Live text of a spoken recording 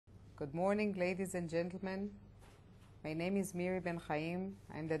Good morning, ladies and gentlemen. My name is Miri Ben Chaim.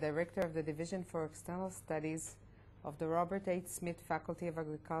 I'm the Director of the Division for External Studies of the Robert H. Smith Faculty of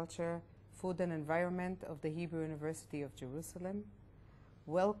Agriculture, Food and Environment of the Hebrew University of Jerusalem.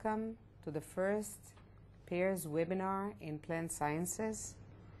 Welcome to the first Pears webinar in plant sciences.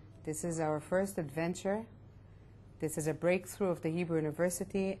 This is our first adventure. This is a breakthrough of the Hebrew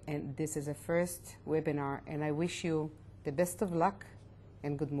University, and this is a first webinar, and I wish you the best of luck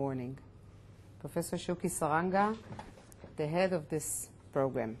and good morning. Professor Shuki Saranga, the head of this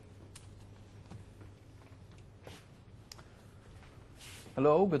program.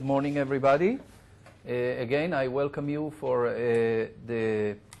 Hello, good morning everybody. Again, I welcome you for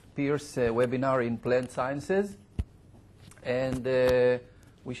the Pears webinar in plant sciences. And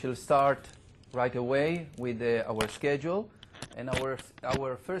we shall start right away with our schedule. And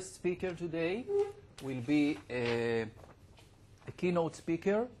our first speaker today will be a keynote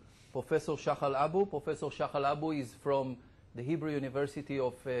speaker, Professor Shahal Abbo. Professor Shahal Abbo is from the Hebrew University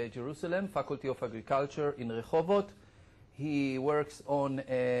of Jerusalem, Faculty of Agriculture in Rehovot. He works on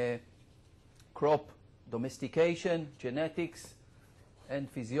crop domestication, genetics, and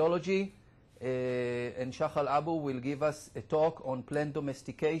physiology. And Shahal Abbo will give us a talk on plant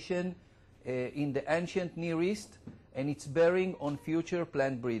domestication in the ancient Near East and its bearing on future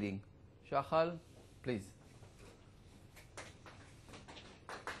plant breeding. Shahal, please.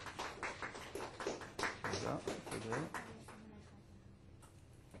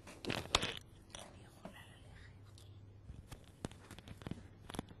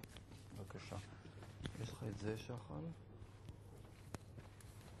 בבקשה. יש לך את זה, שחל?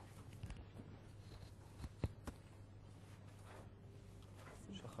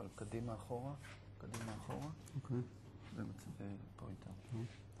 שחל, קדימה אחורה. קדימה אחורה. Okay. פוינטר.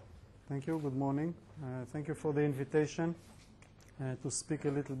 Thank you. Good morning. Thank you for the invitation to speak a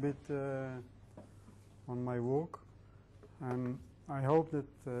little bit on my work. And I hope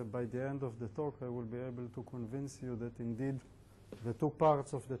that by the end of the talk I will be able to convince you that indeed the two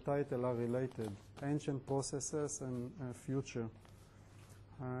parts of the title are related, ancient processes and future.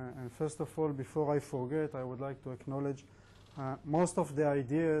 And first of all, before I forget, I would like to acknowledge most of the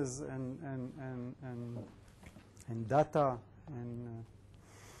ideas and data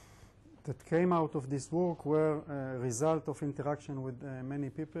that came out of this work were a result of interaction with many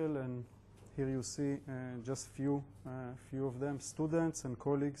people, and here you see just few of them, students and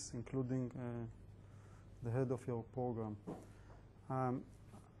colleagues, including the head of your program.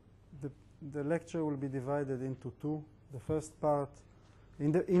 The lecture will be divided into two. The first part,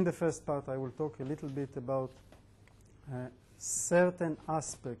 in the first part, I will talk a little bit about certain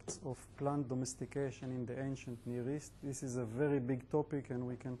aspects of plant domestication in the ancient Near East. This is a very big topic, and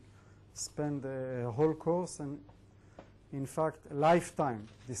we can spend a whole course and, in fact, a lifetime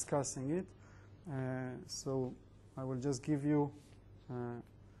discussing it. So I will just give you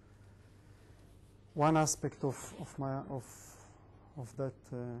one aspect of that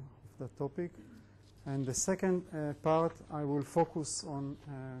topic, and the second part I will focus on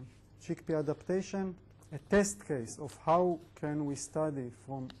chickpea adaptation, a test case of how can we study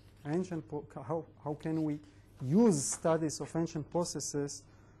from ancient how can we use studies of ancient processes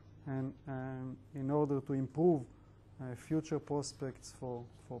and in order to improve future prospects for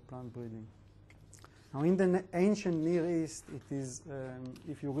plant breeding. Now, in the ancient Near East, it is,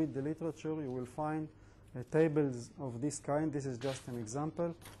 if you read the literature, you will find tables of this kind. This is just an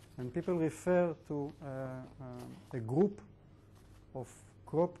example. And people refer to a group of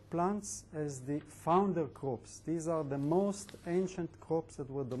crop plants as the founder crops. These are the most ancient crops that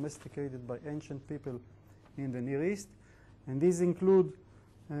were domesticated by ancient people in the Near East. And these include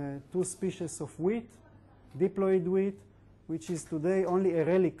two species of wheat, diploid wheat, which is today only a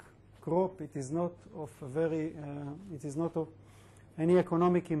relic crop. It is not of a very, it is not of any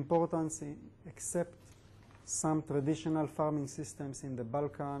economic importance except some traditional farming systems in the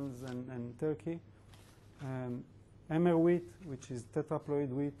Balkans and Turkey. Emmer wheat, which is tetraploid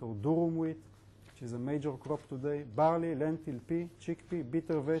wheat, or durum wheat, which is a major crop today. Barley, lentil, pea, chickpea,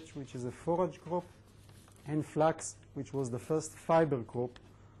 bitter vetch, which is a forage crop, and flax, which was the first fiber crop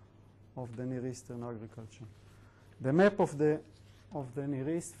of the Near Eastern agriculture. The map of the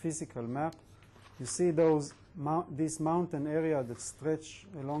Near East, physical map, you see this mountain area that stretch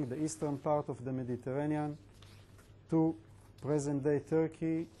along the eastern part of the Mediterranean to present-day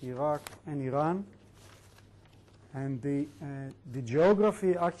Turkey, Iraq, and Iran. And the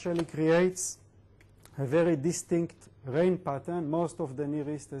geography actually creates a very distinct rain pattern. Most of the Near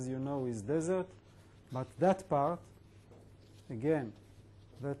East, as you know, is desert, but that part, again,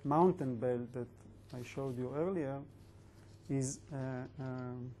 that mountain belt that I showed you earlier, is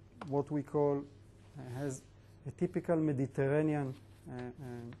what we call, has a typical Mediterranean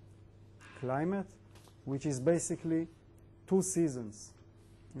climate, which is basically 2 seasons.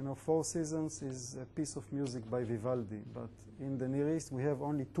 You know, 4 seasons is a piece of music by Vivaldi, but in the Near East we have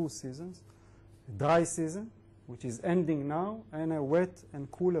only 2 seasons. A dry season, which is ending now, and a wet and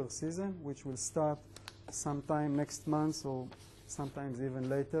cooler season, which will start sometime next month or sometimes even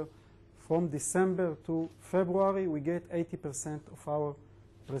later. From December to February, we get 80% of our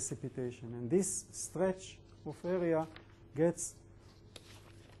precipitation. And this stretch of area gets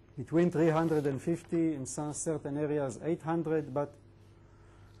between 350, in some certain areas 800,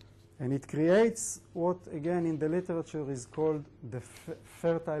 and it creates what, again, in the literature is called the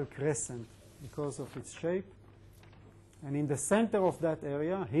fertile crescent because of its shape. And in the center of that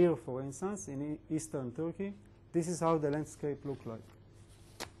area, here, for instance, in eastern Turkey, this is how the landscape looks like.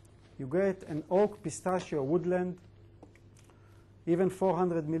 You get an oak pistachio woodland. Even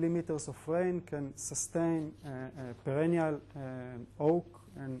 400 millimeters of rain can sustain perennial oak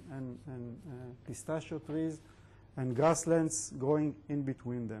and pistachio trees and grasslands growing in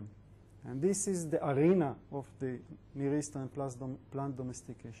between them. And this is the arena of the Near Eastern plant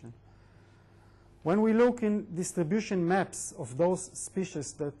domestication. When we look in distribution maps of those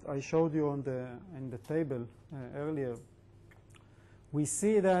species that I showed you on in the table earlier, we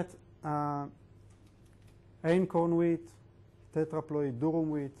see that einkorn wheat, tetraploid durum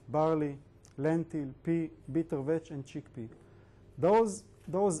wheat, barley, lentil, pea, bitter vetch, and chickpea.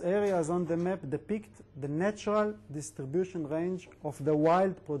 Those areas on the map depict the natural distribution range of the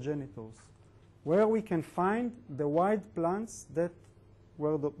wild progenitors, where we can find the wild plants that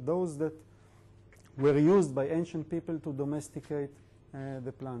were those that were used by ancient people to domesticate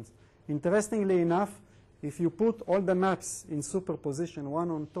the plants. Interestingly enough, if you put all the maps in superposition, one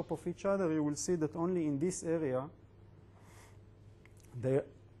on top of each other, you will see that only in this area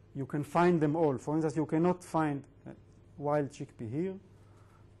you can find them all. For instance, you cannot find wild chickpea here.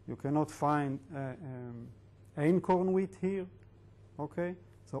 You cannot find einkorn wheat here. Okay?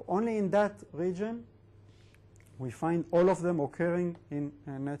 So only in that region we find all of them occurring in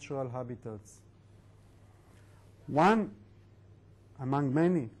natural habitats. One among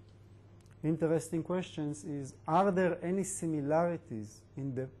many interesting questions is, are there any similarities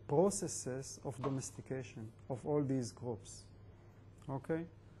in the processes of domestication of all these groups? Okay?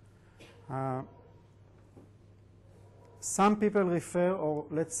 Some people refer, or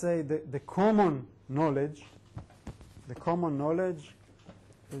let's say the common knowledge, the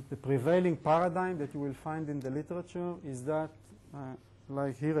prevailing paradigm that you will find in the literature is that,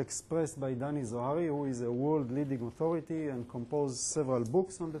 like here expressed by Dani Zohari, who is a world leading authority and composed several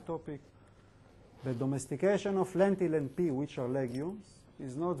books on the topic, the domestication of lentil and pea, which are legumes,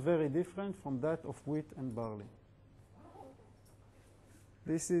 is not very different from that of wheat and barley.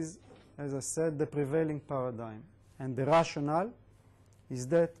 This is, as I said, the prevailing paradigm. And the rationale is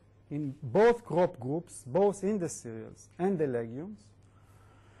that in both crop groups, both in the cereals and the legumes,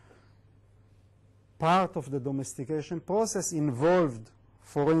 part of the domestication process involved,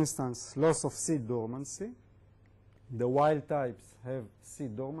 for instance, loss of seed dormancy. The wild types have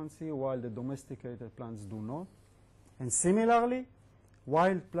seed dormancy, while the domesticated plants do not. And similarly,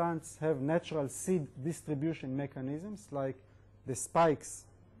 wild plants have natural seed distribution mechanisms, like the spikes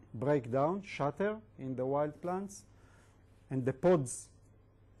break down, shatter in the wild plants, and the pods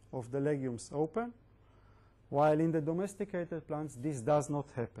of the legumes open, while in the domesticated plants this does not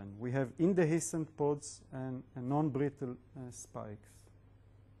happen. We have indehiscent pods and non-brittle spikes.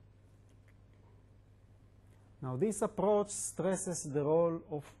 Now, this approach stresses the role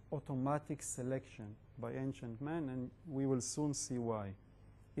of automatic selection by ancient men, and we will soon see why.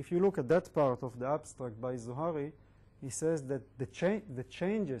 If you look at that part of the abstract by Zohari, he says that the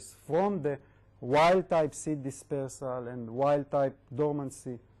changes from the wild-type seed dispersal and wild-type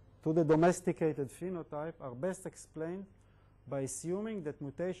dormancy to the domesticated phenotype are best explained by assuming that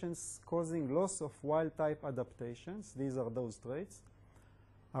mutations causing loss of wild-type adaptations, these are those traits,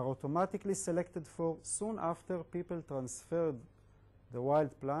 are automatically selected for soon after people transferred the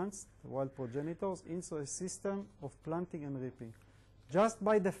wild plants, the wild progenitors, into a system of planting and reaping. Just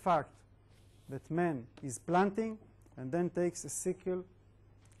by the fact that man is planting and then takes a sickle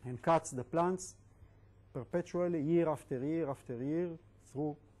and cuts the plants perpetually, year after year after year,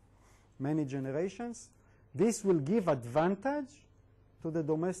 through many generations, this will give advantage to the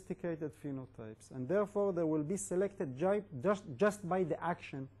domesticated phenotypes, and therefore they will be selected just by the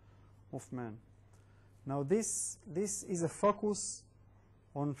action of man. Now this is a focus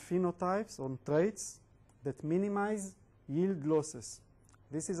on phenotypes, on traits that minimize yield losses.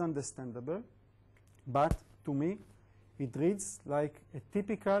 This is understandable, but to me it reads like a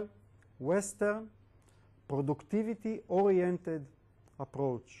typical Western, productivity-oriented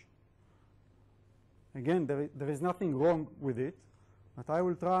approach. Again, there is nothing wrong with it, but I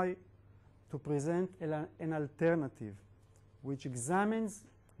will try to present an alternative which examines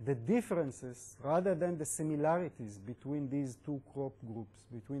the differences rather than the similarities between these two crop groups,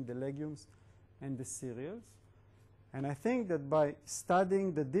 between the legumes and the cereals. And I think that by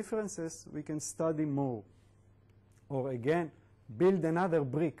studying the differences, we can study more. Or again, build another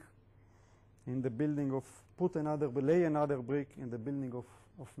brick in the building of, lay another brick in the building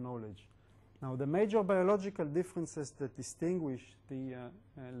of knowledge. Now, the major biological differences that distinguish the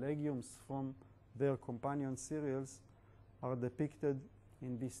legumes from their companion cereals are depicted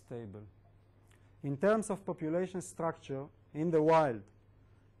in this table. In terms of population structure, in the wild,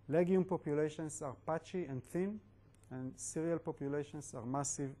 legume populations are patchy and thin, and cereal populations are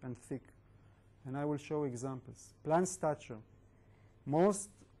massive and thick. And I will show examples. Plant stature. Most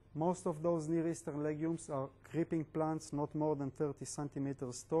of those Near Eastern legumes are creeping plants not more than 30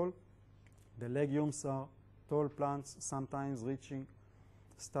 centimeters tall. The legumes are tall plants, sometimes reaching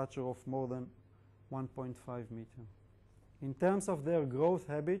stature of more than 1.5 meters. In terms of their growth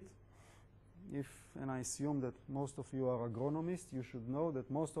habit, and I assume that most of you are agronomists, you should know that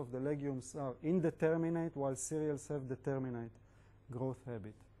most of the legumes are indeterminate, while cereals have determinate growth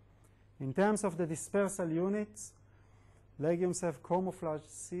habit. In terms of the dispersal units, legumes have camouflaged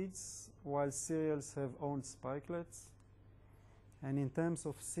seeds, while cereals have owned spikelets. And in terms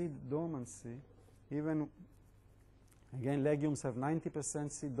of seed dormancy, again, legumes have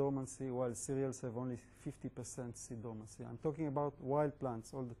 90% seed dormancy, while cereals have only 50% seed dormancy. I'm talking about wild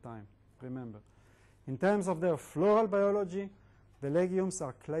plants all the time, remember. In terms of their floral biology, the legumes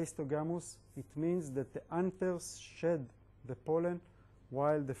are cleistogamous. It means that the anthers shed the pollen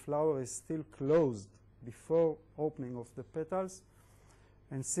while the flower is still closed before opening of the petals.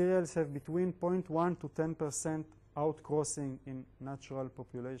 And cereals have between 0.1 to 10% outcrossing in natural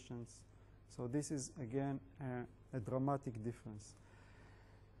populations. So this is, again, a dramatic difference.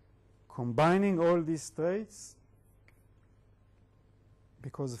 Combining all these traits,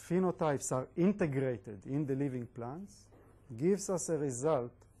 because phenotypes are integrated in the living plants, gives us a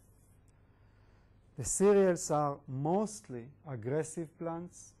result. The cereals are mostly aggressive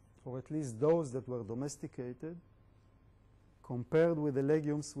plants, or at least those that were domesticated, compared with the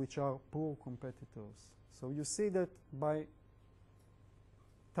legumes, which are poor competitors. So you see that by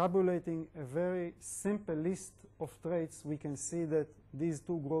tabulating a very simple list of traits, we can see that these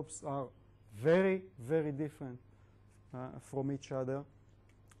two groups are very, very different from each other.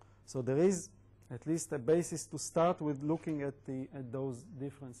 So there is at least a basis to start with looking at those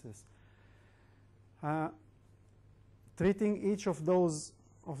differences. Treating each of those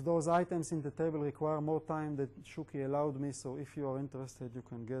items in the table require more time than Shuki allowed me, so if you are interested, you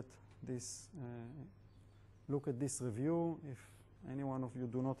can get this, look at this review. If any one of you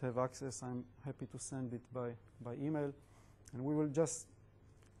do not have access, I'm happy to send it by email. And we will just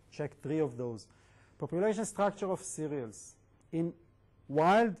check 3 of those. Population structure of cereals. In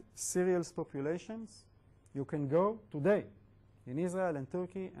wild cereals populations, you can go today in Israel and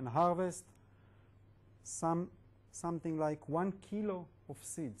Turkey and harvest something like 1 kilo of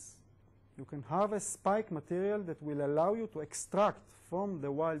seeds. You can harvest spike material that will allow you to extract from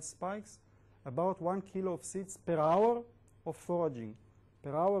the wild spikes about 1 kilo of seeds per hour of foraging,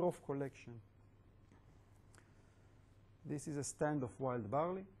 per hour of collection. This is a stand of wild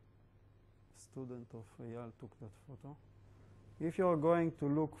barley. A student of Eyal took that photo. If you are going to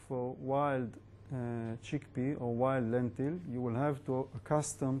look for wild chickpea or wild lentil, you will have to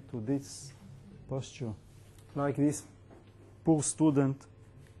accustom to this posture, like this poor student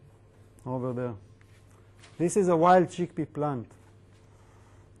over there. This is a wild chickpea plant.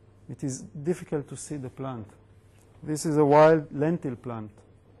 It is difficult to see the plant. This is a wild lentil plant.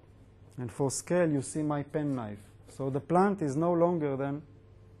 And for scale, you see my penknife. So the plant is no longer than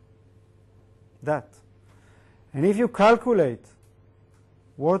that. And if you calculate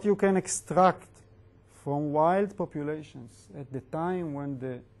what you can extract from wild populations at the time when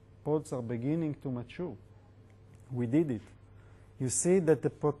the pods are beginning to mature, we did it. You see that the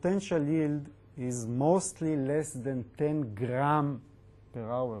potential yield is mostly less than 10 grams per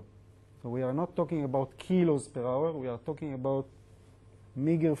hour. So we are not talking about kilos per hour, we are talking about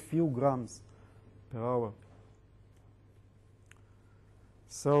meager few grams per hour.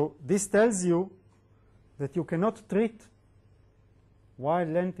 So this tells you that you cannot treat wild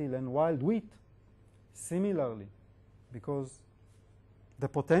lentil and wild wheat similarly, because the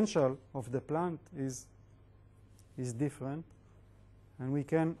potential of the plant is different, and we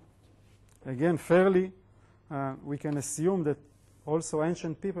can, again, fairly, we can assume that also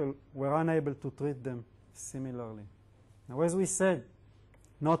ancient people were unable to treat them similarly. Now, as we said,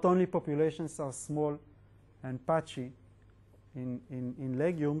 not only populations are small and patchy in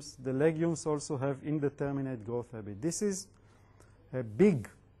legumes, the legumes also have indeterminate growth habit. This is a big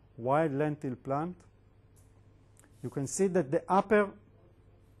wild lentil plant. You can see that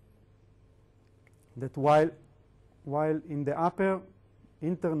while in the upper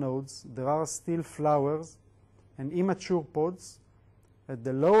internodes there are still flowers and immature pods, at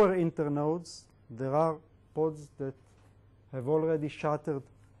the lower internodes there are pods that have already shattered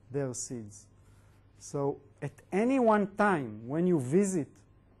their seeds. So at any one time when you visit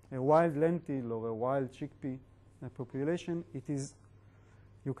a wild lentil or a wild chickpea population,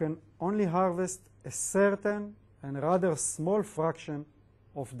 you can only harvest a certain and rather small fraction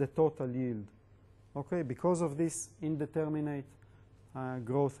of the total yield, okay, because of this indeterminate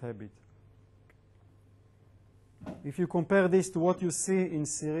growth habit. If you compare this to what you see in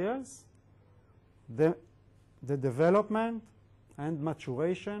cereals, the development and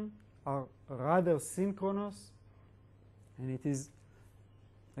maturation are rather synchronous, and it is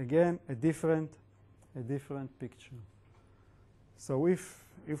again a different picture. So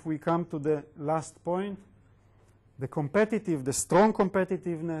if we come to the last point, the strong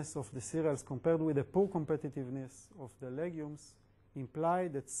competitiveness of the cereals compared with the poor competitiveness of the legumes imply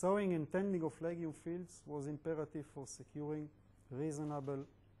that sowing and tending of legume fields was imperative for securing reasonable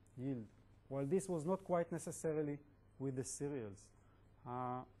yield, while this was not quite necessarily with the cereals.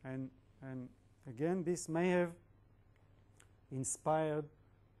 And again, this may have inspired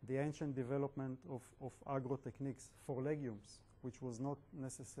the ancient development of agro-techniques for legumes, which was not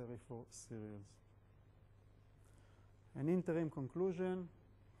necessary for cereals. An interim conclusion: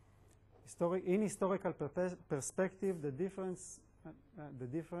 in historical perspective, the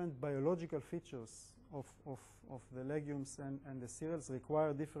different biological features of the legumes and the cereals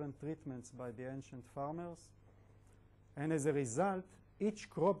require different treatments by the ancient farmers, and as a result, each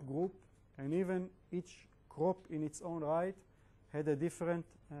crop group and even each crop in its own right had a different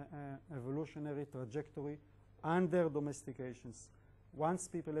evolutionary trajectory under domestications, once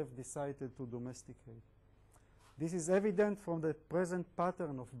people have decided to domesticate. This is evident from the present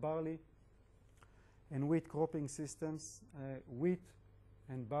pattern of barley and wheat cropping systems. Wheat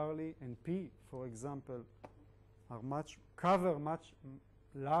and barley and pea, for example, cover much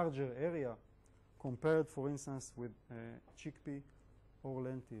larger area compared, for instance, with chickpea or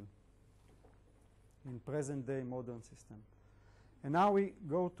lentil in present-day modern system. And now we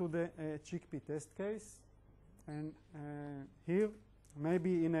go to the chickpea test case, and here,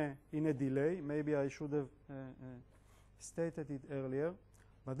 maybe in a delay, maybe I should have stated it earlier,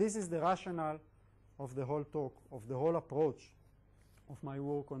 but this is the rationale of the whole talk, of the whole approach of my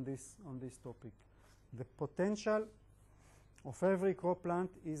work on this topic. The potential of every crop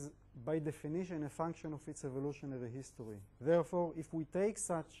plant is by definition a function of its evolutionary history. Therefore, if we take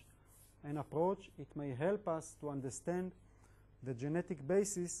such an approach, it may help us to understand the genetic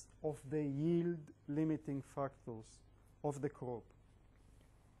basis of the yield limiting factors of the crop.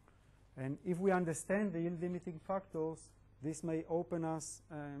 And if we understand the yield limiting factors, this may open us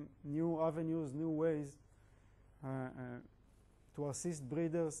new avenues, new ways to assist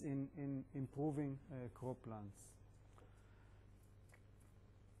breeders in improving crop plants.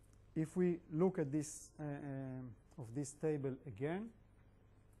 If we look at this of this table again,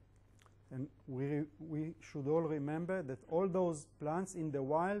 and we should all remember that all those plants in the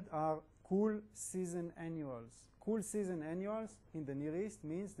wild are cool season annuals. Cool season annuals in the Near East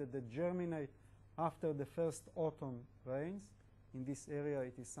means that they germinate after the first autumn rains. In this area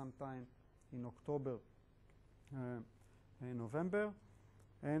it is sometime in October and November,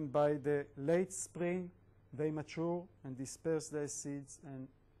 and by the late spring they mature and disperse their seeds and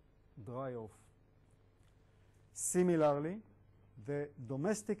dry off. Similarly, the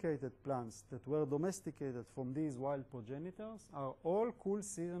domesticated plants that were domesticated from these wild progenitors are all cool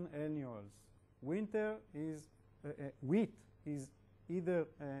season annuals. Wheat is either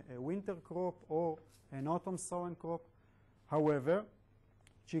a winter crop or an autumn sown crop. However,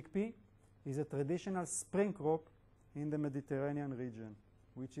 chickpea is a traditional spring crop in the Mediterranean region,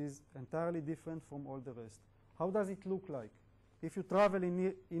 which is entirely different from all the rest. How does it look like? If you travel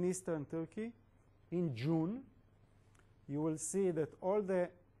in eastern Turkey in June, you will see that all the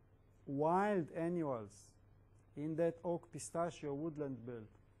wild annuals in that oak pistachio woodland belt,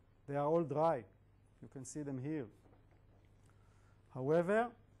 they are all dry. You can see them here. However,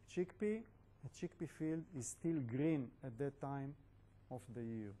 a chickpea field is still green at that time of the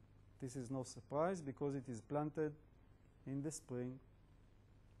year. This is no surprise because it is planted in the spring.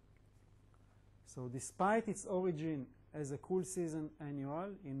 So despite its origin as a cool season annual.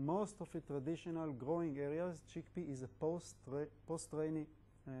 In most of the traditional growing areas, chickpea is a post-rainy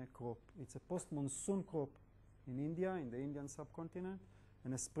crop. It's a post-monsoon crop in India, in the Indian subcontinent,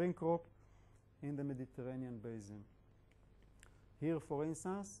 and a spring crop in the Mediterranean basin. Here, for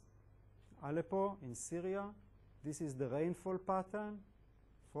instance, Aleppo in Syria, this is the rainfall pattern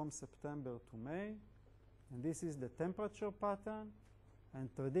from September to May, and this is the temperature pattern, and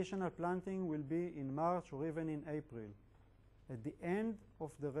traditional planting will be in March or even in April, at the end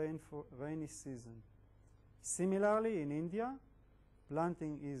of the rainy season. Similarly, in India,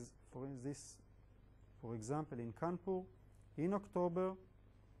 planting is, for example, in Kanpur, in October,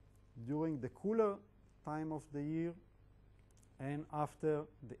 during the cooler time of the year, and after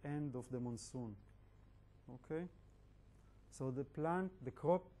the end of the monsoon. Okay? So the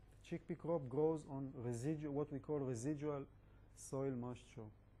crop, chickpea crop, grows on what we call residual soil moisture.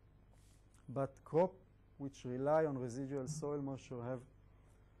 But crops which rely on residual soil moisture have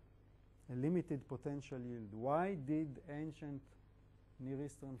a limited potential yield. Why did ancient Near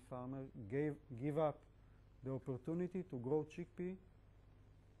Eastern farmers give up the opportunity to grow chickpea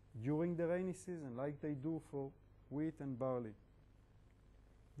during the rainy season, like they do for wheat and barley?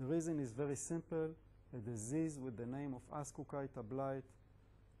 The reason is very simple: a disease with the name of Ascochyta blight,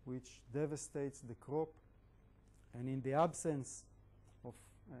 which devastates the crop, and in the absence of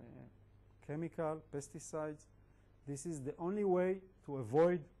chemical pesticides, this is the only way to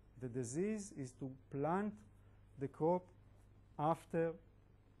avoid the disease, is to plant the crop after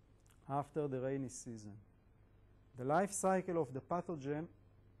the rainy season. The life cycle of the pathogen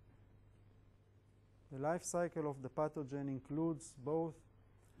includes both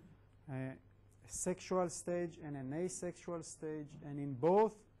a sexual stage and an asexual stage, and in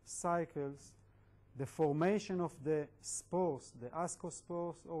both cycles the formation of the spores, the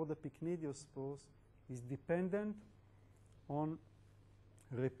ascospores or the pycnidiospores, is dependent on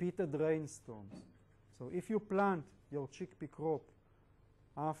repeated rainstorms. So if you plant your chickpea crop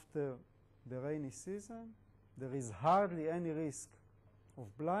after the rainy season, there is hardly any risk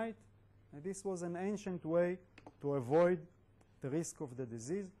of blight, and this was an ancient way to avoid the risk of the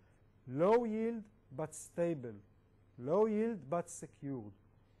disease. Low yield but stable, low yield but secured.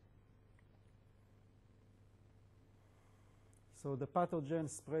 So the pathogen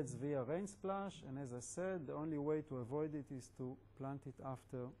spreads via rain splash, and as I said, the only way to avoid it is to plant it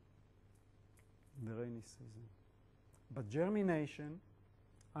after the rainy season. But germination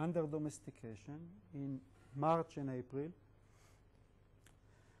under domestication in March and April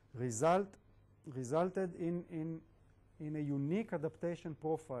resulted in a unique adaptation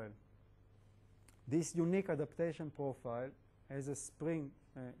profile. This unique adaptation profile as a spring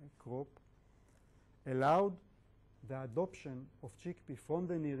crop allowed the adoption of chickpea from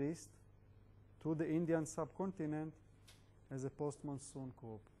the Near East to the Indian subcontinent as a post-monsoon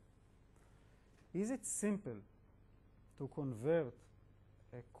crop. Is it simple to convert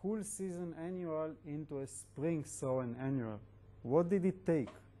a cool season annual into a spring sown annual? What did it take?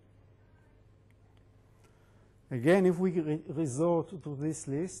 Again, if we resort to this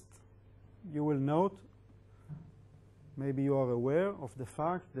list, you will note, maybe you are aware of the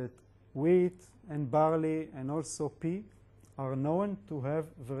fact that wheat and barley and also pea are known to have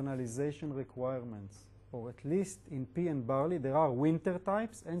vernalization requirements, or at least in pea and barley there are winter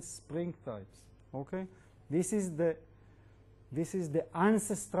types and spring types. Okay, this is the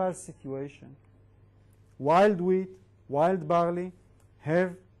ancestral situation. Wild wheat, wild barley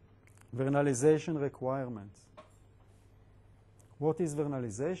have vernalization requirements. What is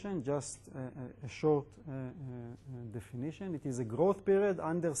vernalization? Just a short definition. It is a growth period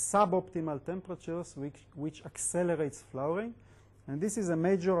under suboptimal temperatures which accelerates flowering. And this is a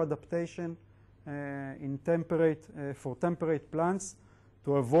major adaptation for temperate plants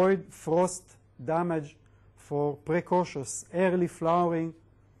to avoid frost damage for precocious early flowering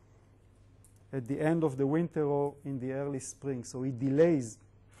at the end of the winter or in the early spring. So it delays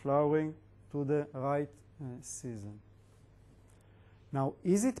flowering to the right season. Now,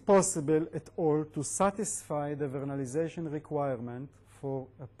 is it possible at all to satisfy the vernalization requirement for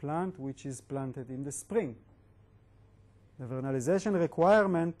a plant which is planted in the spring? The vernalization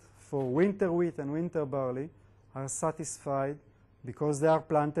requirement for winter wheat and winter barley are satisfied because they are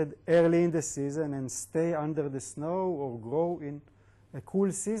planted early in the season and stay under the snow or grow in a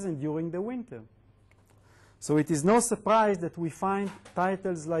cool season during the winter. So it is no surprise that we find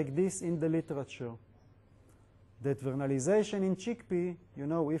titles like this in the literature. That vernalization in chickpea, you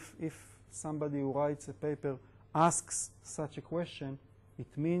know, if somebody who writes a paper asks such a question,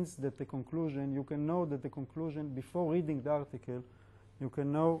 it means that the conclusion, you can know that the conclusion before reading the article, you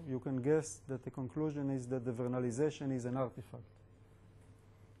can guess that the conclusion is that the vernalization is an artifact.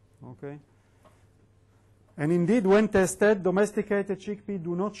 Okay? And indeed, when tested, domesticated chickpea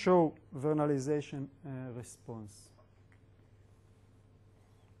do not show vernalization response.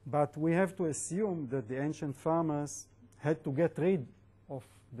 But we have to assume that the ancient farmers had to get rid of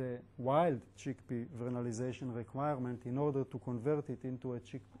the wild chickpea vernalization requirement in order to convert it into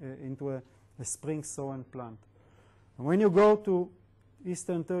a spring sown plant. And when you go to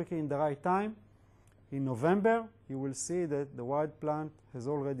eastern Turkey in the right time, in November, you will see that the wild plant has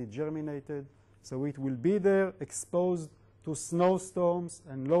already germinated, so it will be there exposed to snowstorms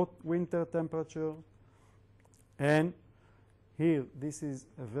and low winter temperature. And here, this is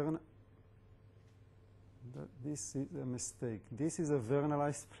a mistake. This is a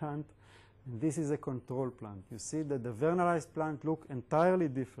vernalized plant, and this is a control plant. You see that the vernalized plant look entirely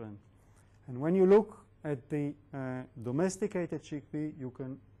different. And when you look at the domesticated chickpea, you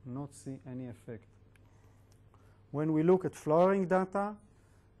can not see any effect. When we look at flowering data,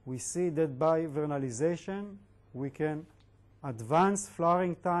 we see that by vernalization, we can advance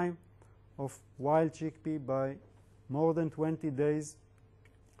flowering time of wild chickpea by more than 20 days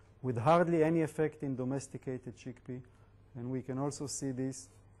with hardly any effect in domesticated chickpea. And we can also see this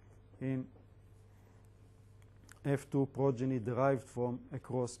in F2 progeny derived from a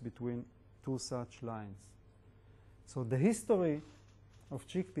cross between two such lines. So the history of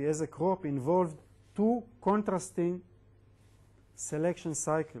chickpea as a crop involved two contrasting selection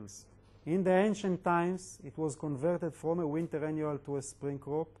cycles. In the ancient times, it was converted from a winter annual to a spring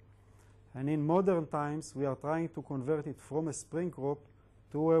crop. And in modern times, we are trying to convert it from a spring crop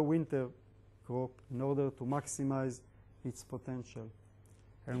to a winter crop in order to maximize its potential.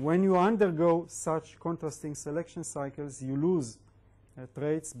 And when you undergo such contrasting selection cycles, you lose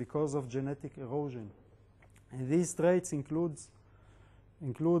traits because of genetic erosion. And these traits include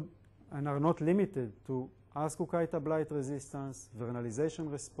and are not limited to Ascochyta blight resistance, vernalization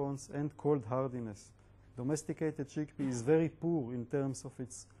response, and cold hardiness. Domesticated chickpea is very poor in terms of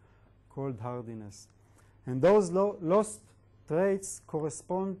its cold hardiness. And those lost traits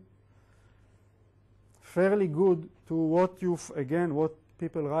correspond fairly good to what what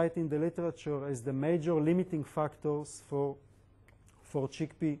people write in the literature as the major limiting factors for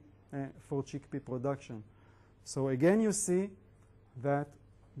chickpea production. So again, you see that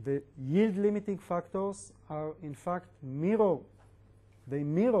the yield limiting factors are in fact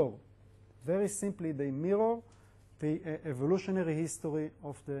very simply they mirror the evolutionary history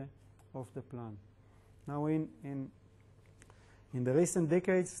of the plant. Now in the recent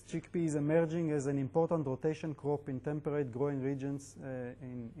decades, chickpea is emerging as an important rotation crop in temperate growing regions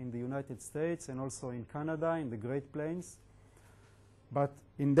in the United States and also in Canada, in the Great Plains. But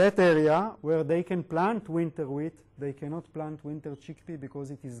in that area where they can plant winter wheat, they cannot plant winter chickpea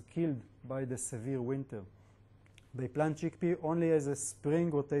because it is killed by the severe winter. They plant chickpea only as a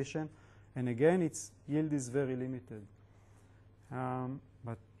spring rotation, and again, its yield is very limited.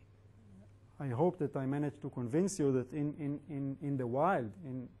 But I hope that I managed to convince you that in the wild,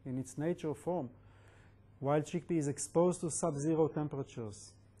 in its nature form, wild chickpea is exposed to sub-zero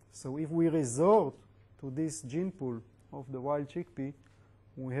temperatures. So if we resort to this gene pool of the wild chickpea,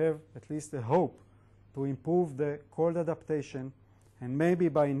 we have at least a hope to improve the cold adaptation, and maybe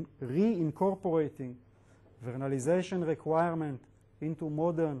by reincorporating vernalization requirement into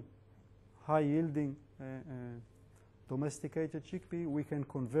modern high-yielding domesticated chickpea, we can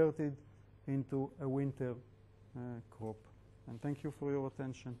convert it into a winter crop. And thank you for your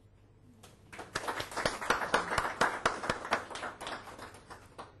attention.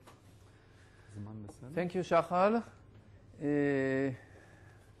 Thank you, Shahal.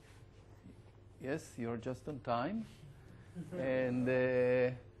 Yes, you're just on time. And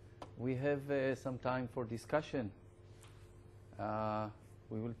we have some time for discussion.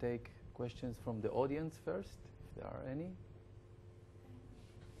 We will take questions from the audience first, if there are any.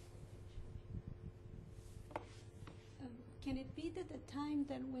 Can it be that the time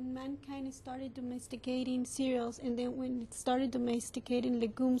that when mankind started domesticating cereals and then when it started domesticating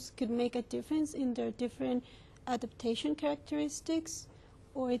legumes could make a difference in their different adaptation characteristics,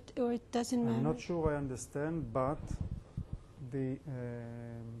 or it doesn't matter? I'm not sure I understand, but the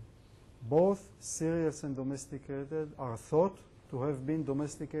both cereals and domesticated are thought to have been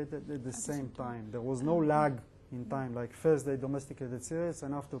domesticated at the same time. There was no lag in time, like first they domesticated cereals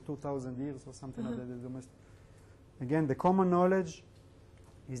and after 2,000 years or something like that they domesticated. Again, the common knowledge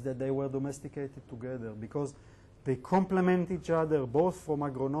is that they were domesticated together because they complement each other both from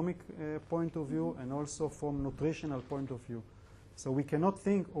agronomic point of view and also from nutritional point of view. So we cannot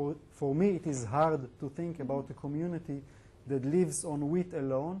think, or for me it is hard to think about a community that lives on wheat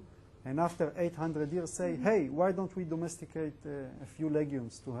alone, and after 800 years say, hey, why don't we domesticate a few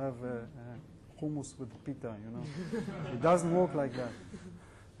legumes to have hummus with pita, you know? It doesn't work like that.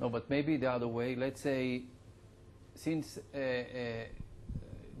 No, but maybe the other way. Let's say, since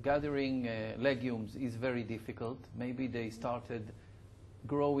gathering legumes is very difficult, maybe they started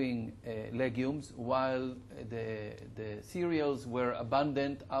growing legumes while the cereals were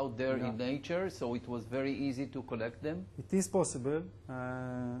abundant out there in nature, so it was very easy to collect them? It is possible.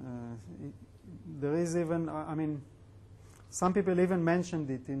 There is even, I mean, some people even mentioned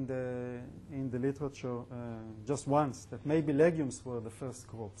it in the literature just once, that maybe legumes were the first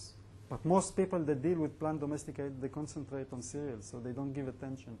crops. But most people that deal with plant domesticated, they concentrate on cereals, so they don't give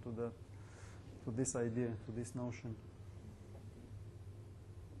attention to this idea, to this notion.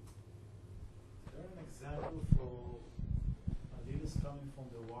 Is there an example for alleles coming from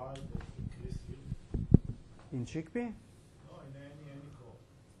the wild that increase yield? In chickpea? No, in any crop.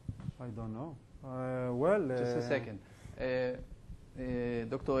 I don't know. Well, just a second.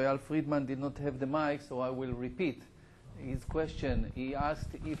 Dr. Eyal Fridman did not have the mic, so I will repeat his question. He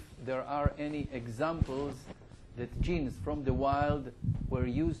asked if there are any examples that genes from the wild were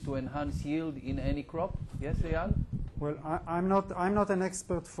used to enhance yield in any crop. Yes, Eyal? Well, I'm not an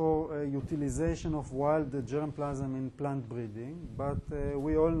expert for utilization of wild germplasm in plant breeding, but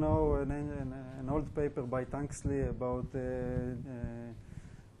we all know an old paper by Tanksley about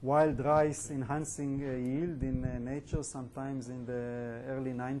wild rice enhancing yield in nature, sometimes in the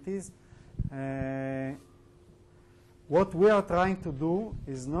early 90s. What we are trying to do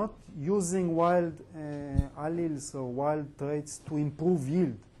is not using wild alleles or wild traits to improve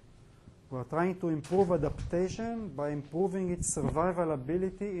yield. We are trying to improve adaptation by improving its survival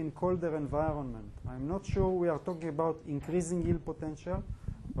ability in colder environment. I'm not sure we are talking about increasing yield potential.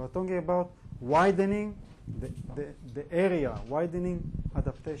 We are talking about widening the area, widening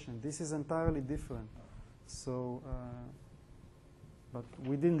adaptation. This is entirely different. So, but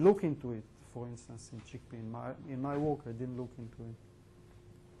we didn't look into it, for instance, in chickpea. In my work, I didn't look into it.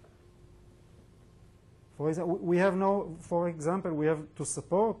 For example, we have to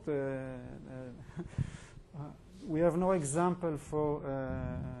support, we have no example for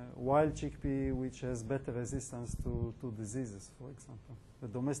wild chickpea which has better resistance to diseases, for example. The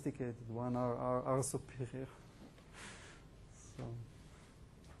domesticated one are superior. So.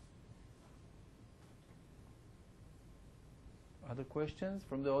 Other questions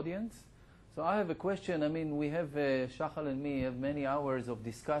from the audience? So I have a question. I mean, we have, Shahal and me have many hours of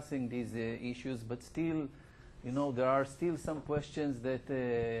discussing these issues, but still, you know, there are still some questions that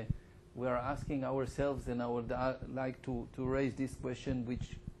we are asking ourselves, and I would like to raise this question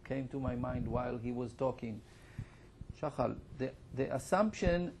which came to my mind while he was talking. Shahal, the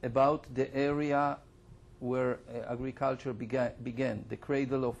assumption about the area where agriculture began, the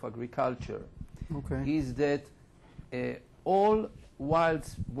cradle of agriculture, is that all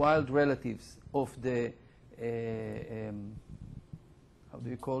wild relatives of the how do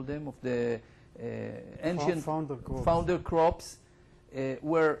you call them, of the ancient founder crops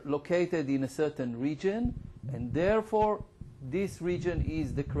were located in a certain region, and therefore this region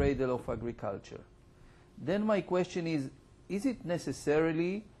is the cradle of agriculture. Then my question is it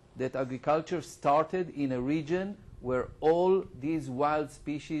necessarily that agriculture started in a region where all these wild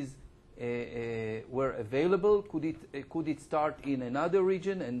species were available? Could it start in another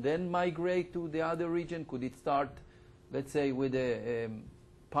region and then migrate to the other region? Could it start, let's say, with a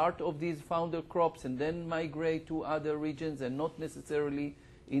part of these founder crops and then migrate to other regions and not necessarily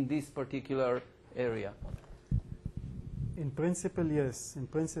in this particular area? In principle, yes. In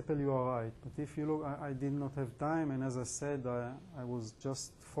principle, you are right. But if you look, I did not have time, and as I said, I was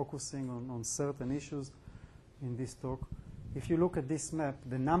just focusing on certain issues in this talk. If you look at this map,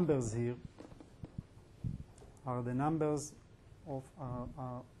 the numbers here are the numbers of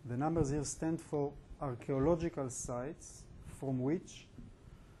the numbers here stand for archaeological sites from which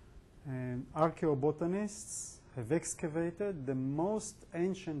archaeobotanists have excavated the most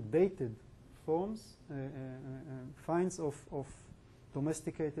ancient dated forms, finds of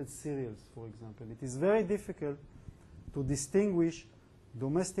domesticated cereals, for example. It is very difficult to distinguish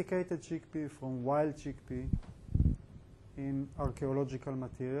domesticated chickpea from wild chickpea in archaeological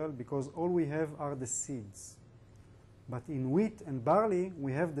material because all we have are the seeds. But in wheat and barley,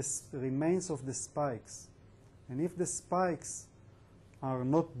 we have the remains of the spikes. And if the spikes are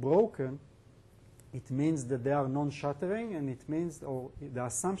not broken, it means that they are non-shattering, and it means, or the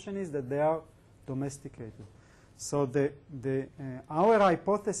assumption is that they are domesticated. So our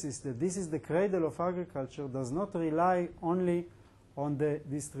hypothesis that this is the cradle of agriculture does not rely only on the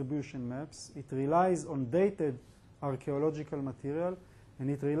distribution maps. It relies on dated archaeological material, and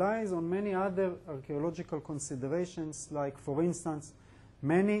it relies on many other archaeological considerations, like, for instance,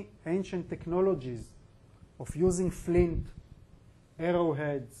 many ancient technologies of using flint,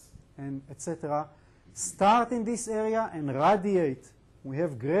 arrowheads, and etc. start in this area and radiate. We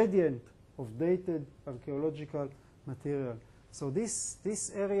have gradient of dated archaeological material. So this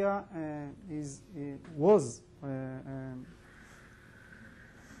area was an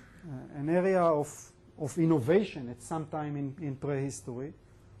area of innovation at some time in prehistory.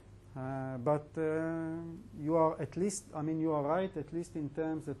 But you are at least, I mean, you are right, at least in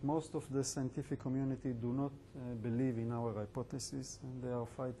terms that most of the scientific community do not believe in our hypothesis, and they are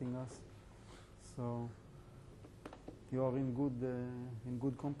fighting us. So you are in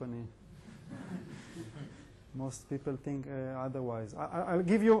good company. Most people think otherwise. I'll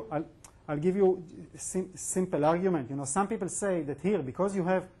give you simple argument. You know, some people say that here, because you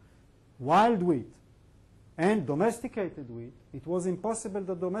have wild wheat and domesticated wheat, it was impossible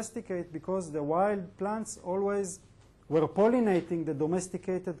to domesticate because the wild plants always were pollinating the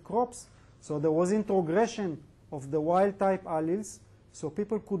domesticated crops. So there was introgression of the wild type alleles. So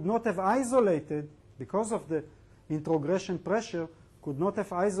people could not have isolated, because of the introgression pressure, could not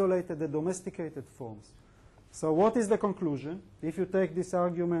have isolated the domesticated forms. So what is the conclusion? If you take this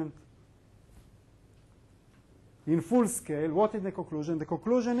argument in full scale, what is the conclusion? The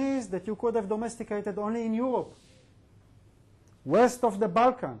conclusion is that you could have domesticated only in Europe, west of the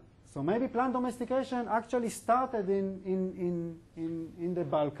Balkan. So maybe plant domestication actually started in the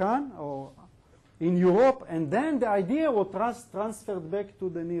Balkan or in Europe, and then the idea was transferred back to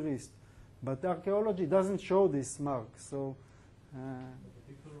the Near East. But archaeology doesn't show this mark. So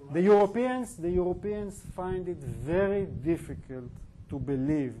the Europeans find it very difficult to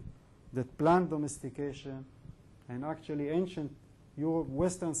believe that plant domestication and actually ancient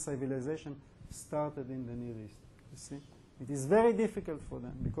Western civilization started in the Near East. You see? It is very difficult for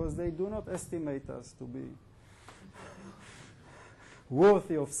them because they do not estimate us to be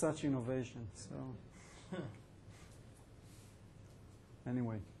worthy of such innovation. So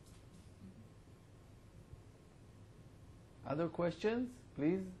anyway. Other questions,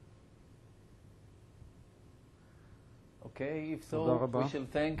 please? Okay, if so, we shall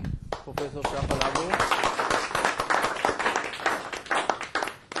thank Professor Shahal Abbo.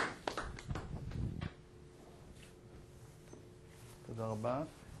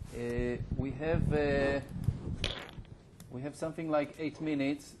 We have something like 8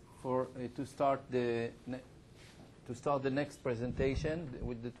 minutes for to start the next presentation.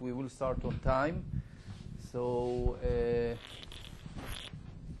 That we will start on time. So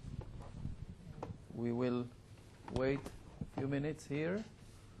we will wait a few minutes here.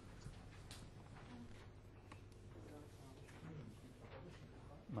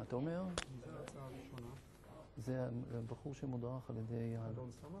 מה אתה אומר? זה הבחור שמודרך על ידי אייל.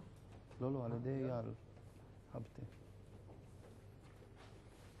 לא, על ידי אייל. הבטה.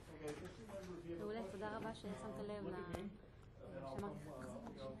 מעולה, תודה רבה ששמת לב שאמרתי לך.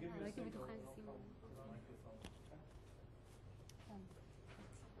 לא הייתי בטוחה אם שימו.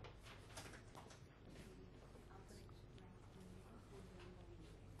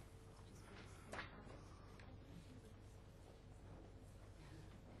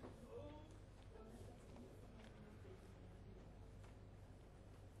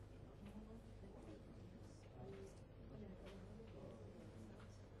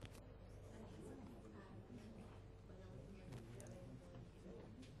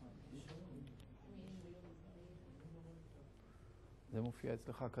 זה מופיע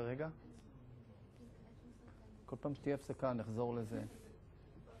אצלך כרגע? כל פעם שתהיה הפסקה נחזור לזה.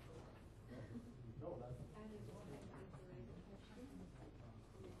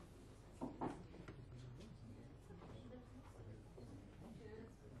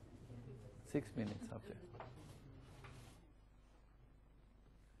 Six minutes, Habte.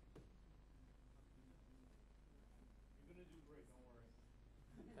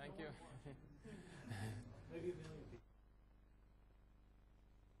 Thank you.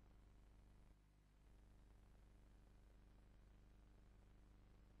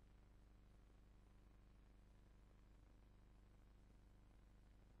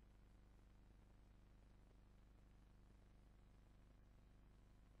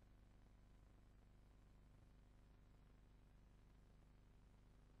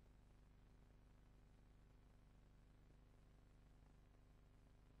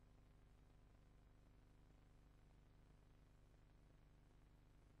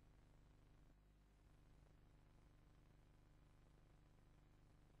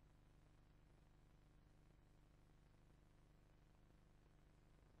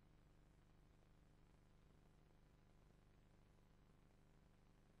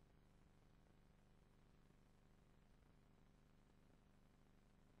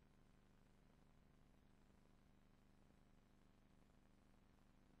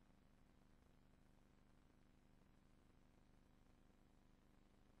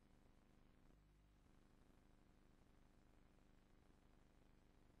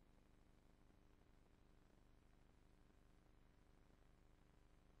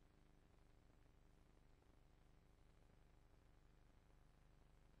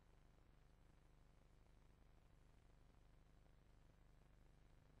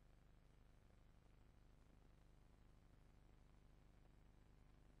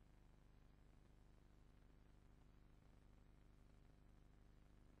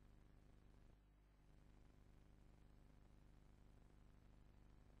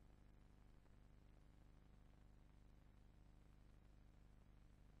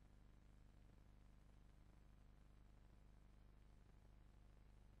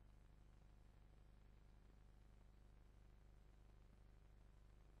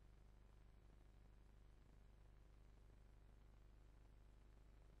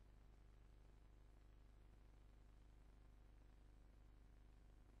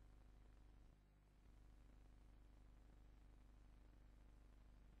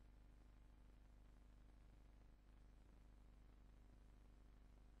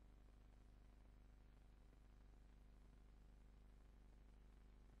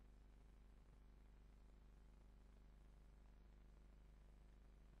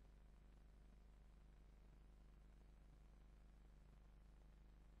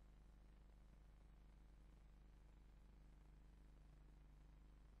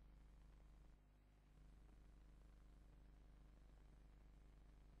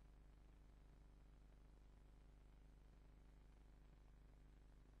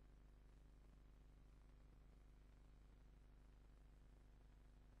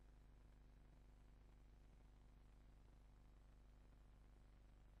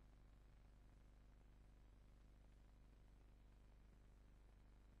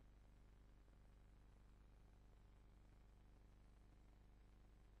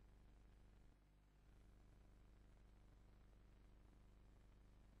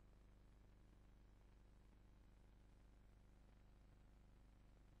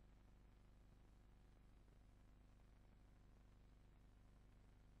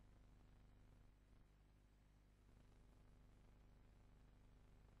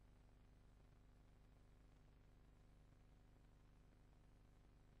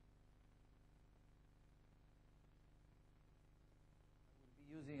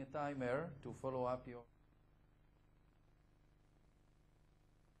 using a timer to follow up your...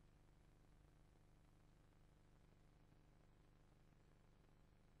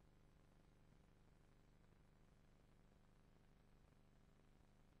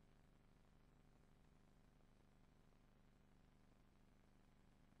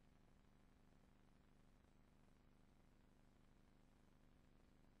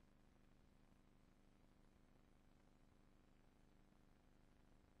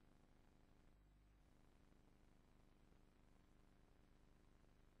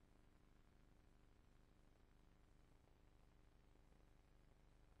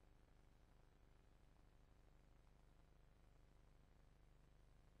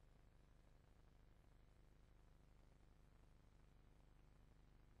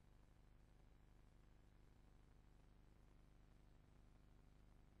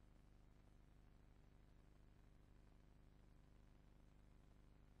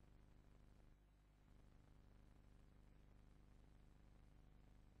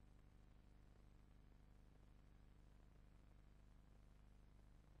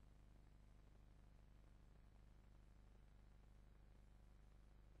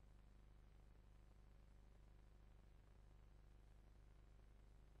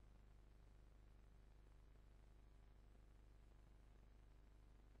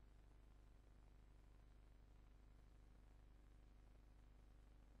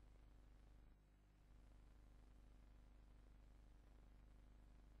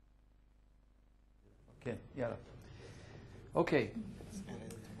 Okay, yeah. Okay.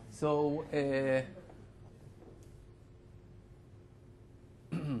 So,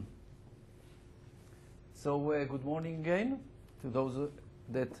 good morning again to those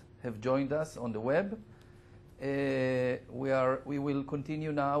that have joined us on the web. We will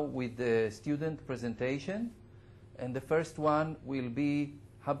continue now with the student presentation, and the first one will be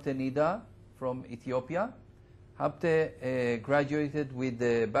Habte Nida from Ethiopia. Habte graduated with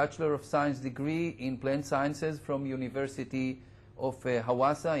the Bachelor of Science degree in Plant Sciences from University of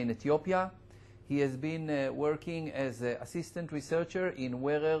Hawassa in Ethiopia. He has been working as an assistant researcher in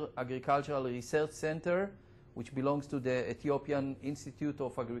Werer Agricultural Research Center, which belongs to the Ethiopian Institute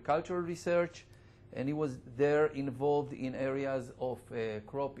of Agricultural Research, and he was there involved in areas of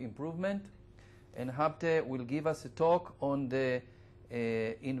crop improvement. And Habte will give us a talk on the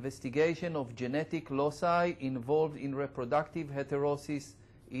investigation of genetic loci involved in reproductive heterosis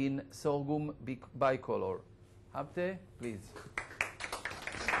in sorghum bicolor. Habte, please.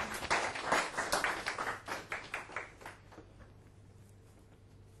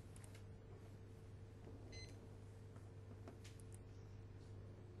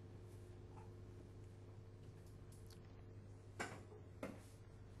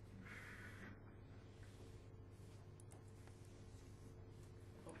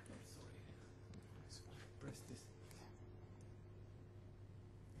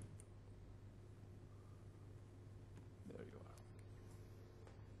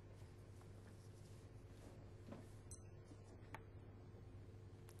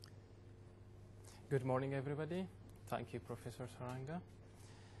 Good morning, everybody. Thank you, Professor Saranga.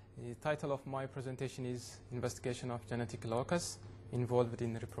 The title of my presentation is Investigation of Genetic Locus Involved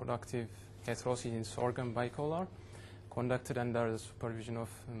in Reproductive Heterosis in Sorghum Bicolor, conducted under the supervision of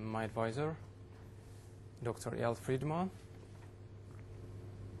my advisor, Dr. Fridman.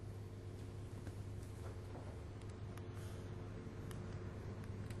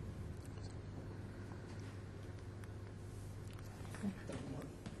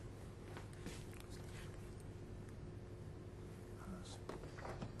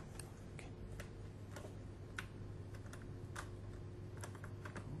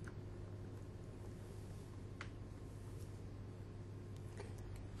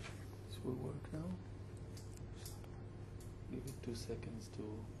 Will work now. Give it 2 seconds to...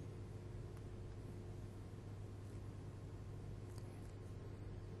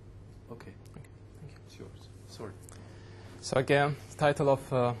 Okay. Thank you. It's yours. Sorry. So again, the title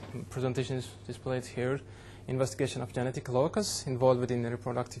of presentation is displayed here, Investigation of Genetic Locus Involved in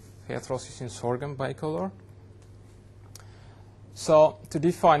Reproductive Heterosis in Sorghum Bicolor. So to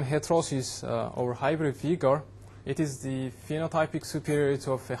define heterosis or hybrid vigor, it is the phenotypic superiority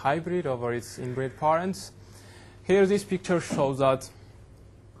of a hybrid over its inbred parents. Here this picture shows that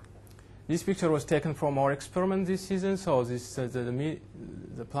this picture was taken from our experiment this season. So this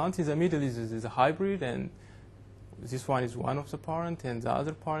the plant in the middle is a hybrid, and this one is one of the parent and the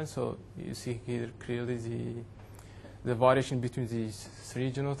other parent. So you see here clearly the variation between these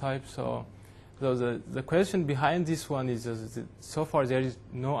three genotypes. So the question behind this one is so far there is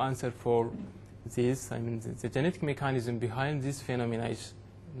no answer for this. I mean, the genetic mechanism behind this phenomena is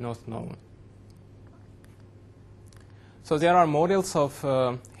not known. So there are models of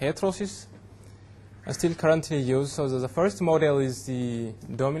heterosis still currently used. So the first model is the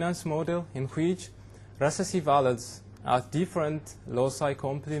dominance model, in which recessive alleles are different loci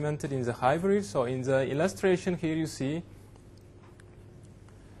complemented in the hybrid. So in the illustration here you see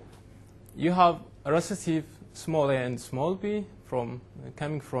you have a recessive small a and small b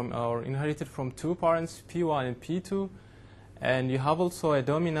coming from or inherited from two parents, P1 and P2, and you have also a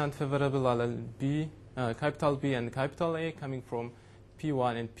dominant favorable allele B, capital B and capital A coming from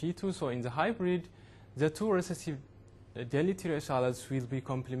P1 and P2. So in the hybrid, the two recessive deleterious alleles will be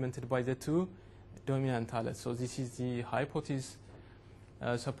complemented by the two dominant alleles. So this is the hypothesis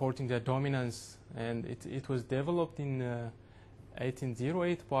supporting the dominance, and it was developed in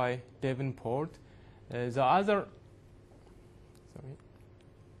 1808 by Davenport. The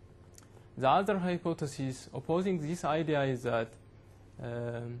other hypothesis opposing this idea is that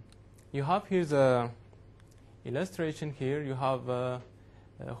you have here the illustration here. You have a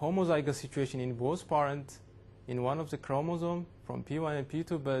homozygous situation in both parents in one of the chromosomes from P1 and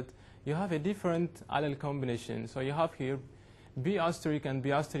P2, but you have a different allele combination. So you have here B asterisk and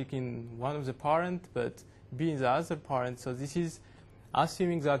B asterisk in one of the parent, but B in the other parent. So this is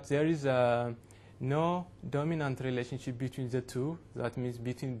assuming that there is no dominant relationship between the two. That means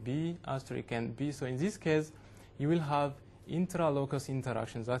between B asterisk and B. So in this case, you will have intra-locus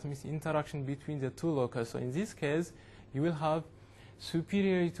interactions. That means interaction between the two locus. So in this case, you will have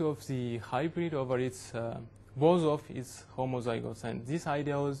superiority of the hybrid over its both of its homozygotes. And this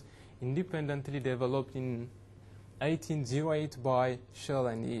idea was independently developed in 1808 by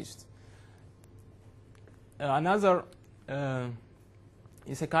Shahal and East. Another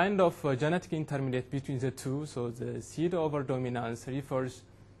is a kind of genetic intermediate between the two. So the pseudo over dominance refers,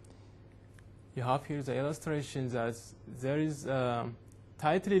 you have here the illustration that there is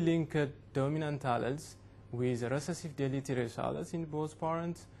tightly linked dominant alleles with recessive deleterious alleles in both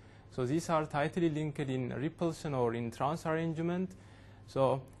parents. So these are tightly linked in repulsion or in transarrangement.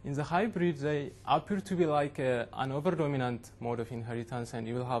 So in the hybrid, they appear to be like an overdominant mode of inheritance, and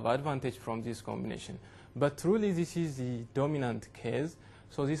you will have advantage from this combination. But truly, this is the dominant case.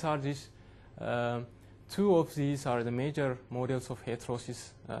 So these are two of these are the major models of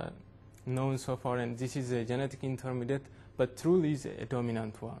heterosis known so far, and this is a genetic intermediate, but truly is a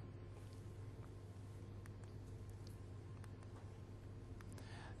dominant one.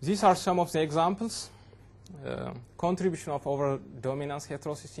 These are some of the examples. Contribution of overdominance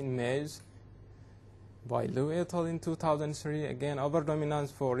heterosis in maize by Liu et al. In 2003. Again,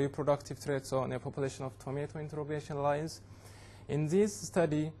 overdominance for reproductive traits on a population of tomato interrogation lines. In this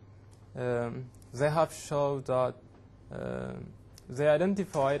study, they have shown that they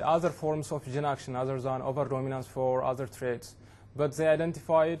identified other forms of gene action other than overdominance for other traits, but they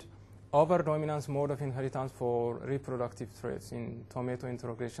identified overdominance mode of inheritance for reproductive traits in tomato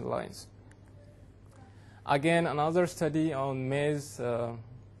interrogation lines. Again, another study on maize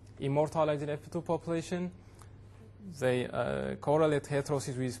immortalized F2 population. They correlate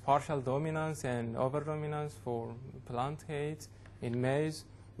heterosis with partial dominance and overdominance for plant height in maize.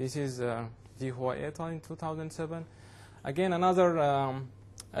 This is Dihua et al. In 2007. Again, another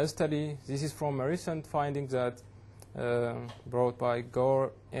study. This is from a recent finding that brought by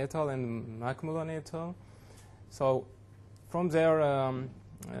Gore et al. And Macmillan et al. So from their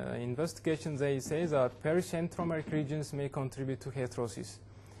investigation, they say that pericentromeric regions may contribute to heterosis.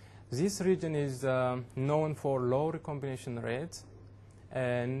 This region is known for low recombination rate,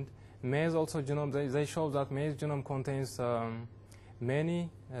 and maize also genome, they show that maize genome contains many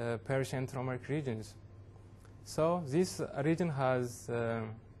pericentromeric regions. So this region has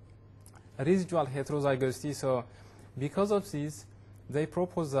residual heterozygosity. So because of this, they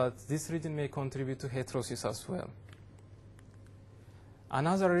propose that this region may contribute to heterosis as well.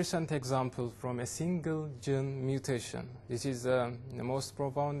 Another recent example from a single gene mutation. This is the most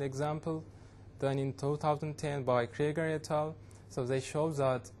profound example done in 2010 by Krieger et al. So they show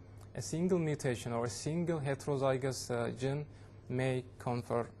that a single mutation or a single heterozygous gene may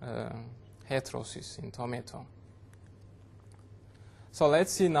confer heterosis in tomato. So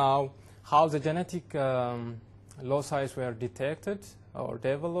let's see now how the genetic loci were detected or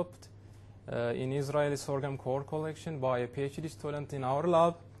developed in Israeli sorghum core collection by a PhD student in our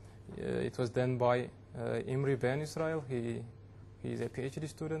lab. It was done by Imri Ben Israel. He is a PhD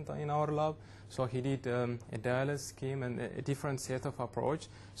student in our lab. So he did a dialysis scheme and a different set of approach.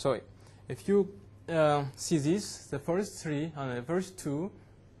 So if you see this, the first three and the first two,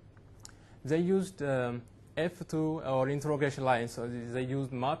 they used F2 or interrogation lines. So they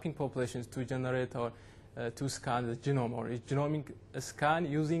used mapping populations to generate or to scan the genome, or a genomic scan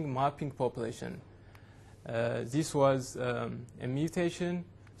using mapping population. This was a mutation.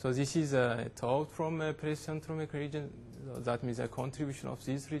 So this is a thought from a precentromic region. That means a contribution of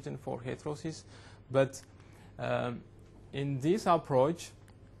this region for heterosis. But in this approach,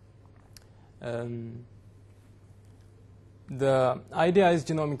 the idea is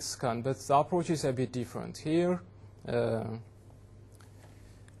genomic scan, but the approach is a bit different. Here,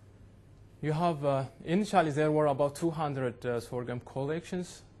 you have, initially there were about 200 sorghum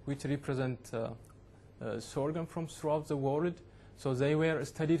collections, which represent sorghum from throughout the world. So they were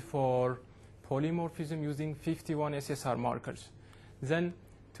studied for polymorphism using 51 SSR markers. Then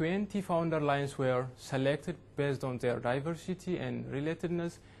 20 founder lines were selected based on their diversity and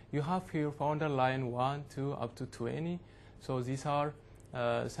relatedness. You have here founder line 1, 2, up to 20. So these are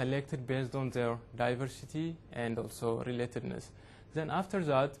selected based on their diversity and also relatedness. Then after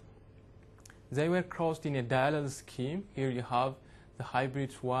that, they were crossed in a diallel scheme. Here you have the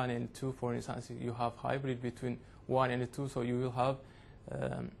hybrids 1 and 2. For instance, you have hybrid between 1 and 2, so you will have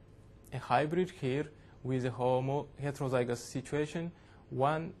a hybrid here with a heterozygous situation,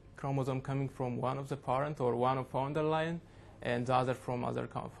 one chromosome coming from one of the parent or one of founder line, and the other from other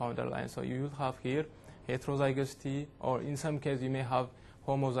founder line. So you will have here heterozygosity, or in some cases you may have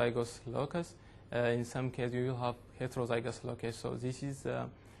homozygous locus. In some cases you will have heterozygous locus. So this is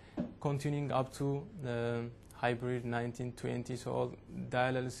continuing up to hybrid 1920, so all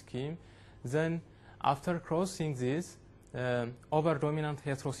diallel scheme. Then after crossing this, over-dominant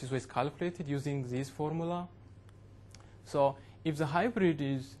heterosis was calculated using this formula. So if the hybrid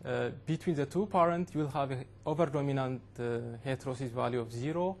is between the two parents, you will have an over-dominant heterosis value of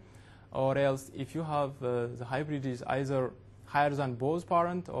 0, or else if you have the hybrid is either higher than both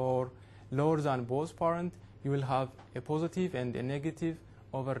parent or lower than both parent, you will have a positive and a negative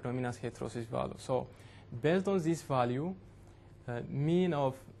over-dominance heterosis value. So based on this value, mean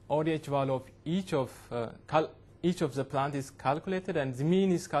of ODH value of each of the plant is calculated, and the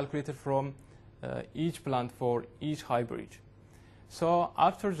mean is calculated from each plant for each hybrid. So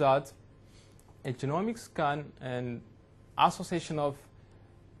after that, a genomic scan and association of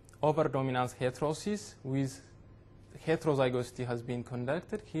over-dominance heterosis with heterozygosity has been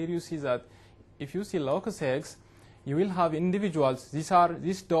conducted. Here you see that if you see locus X, you will have individuals.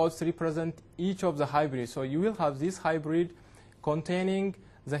 These dots represent each of the hybrids. So you will have this hybrid containing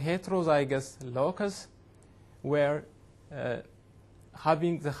the heterozygous locus, where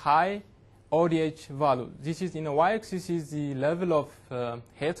having the high ODH value. This is in a y-axis is the level of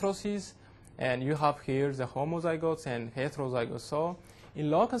heterosis, and you have here the homozygotes and heterozygotes. So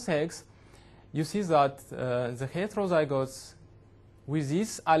in locus X, you see that the heterozygotes with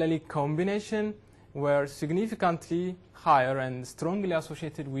this allelic combination were significantly higher and strongly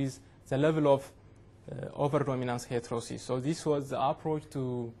associated with the level of over-dominance heterosis. So this was the approach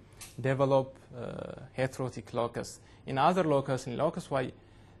to develop heterotic locus. In other locus, in locus Y,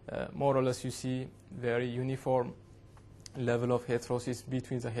 more or less you see very uniform level of heterosis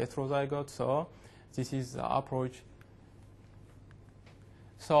between the heterozygotes. So this is the approach.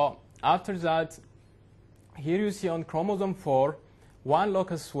 So after that, here you see on chromosome 4, one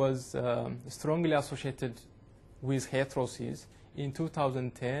locus was strongly associated with heterosis in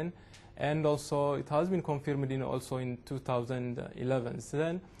 2010, and also it has been confirmed also in 2011. So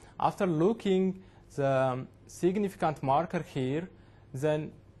then after looking the significant marker here,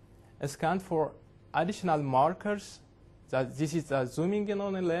 then a scan for additional markers. That this is zooming in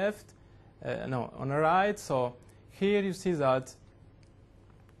on the left, on the right. So here you see that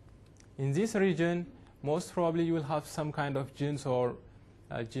in this region, most probably you will have some kind of genes or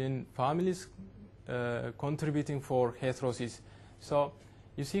gene families contributing for heterosis. So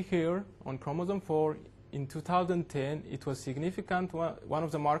you see here on chromosome 4, in 2010, it was significant. One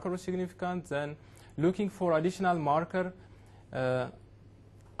of the markers was significant. Then looking for additional marker,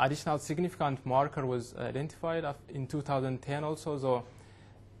 additional significant marker was identified in 2010 also. So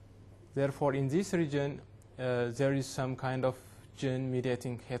therefore, in this region, there is some kind of gene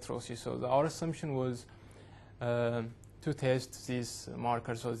mediating heterosis. So our assumption was to test this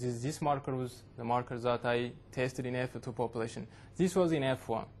marker. So this marker was the marker that I tested in F2 population. This was in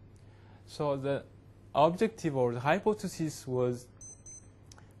F1. So the objective or the hypothesis was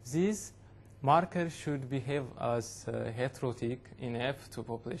this marker should behave as heterotic in F2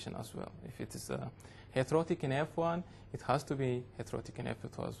 population as well. If it is heterotic in F1, it has to be heterotic in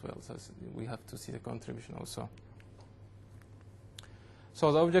F2 as well. So we have to see the contribution also.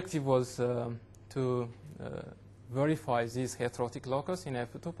 So the objective was to verify this heterotic locus in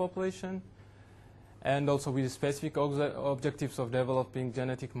F2 population. and also with specific objectives of developing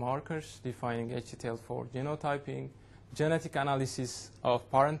genetic markers, defining HTTL for genotyping, genetic analysis of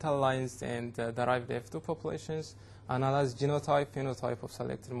parental lines and derived F2 populations, analyze genotype, phenotype of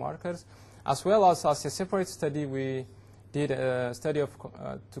selected markers, as well as a separate study we did a study of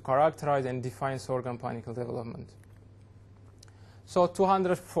to characterize and define sorghum panicle development. So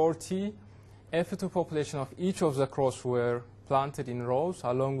 240 F2 population of each of the crops were planted in rows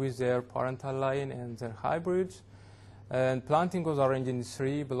along with their parental line and their hybrids. And planting was arranged in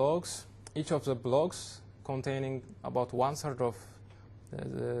 3 blocks, each of the blocks containing about 1/3 of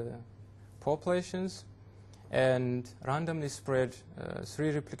the populations, and randomly spread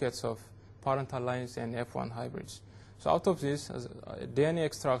 3 replicates of parental lines and F1 hybrids. So out of this, DNA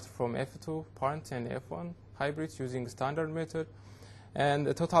extract from F2 parent and F1 hybrids using standard method, and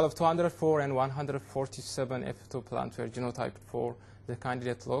a total of 204 and 147 F2 plants were genotyped for the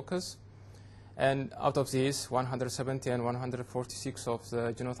candidate locus. And out of these, 170 and 146 of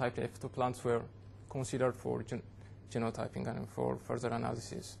the genotyped F2 plants were considered for genotyping and for further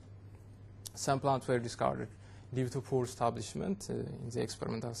analysis. Some plants were discarded due to poor establishment in the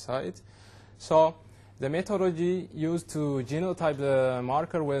experimental site. So the methodology used to genotype the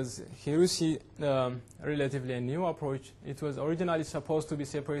marker was, here you see relatively a new approach. It was originally supposed to be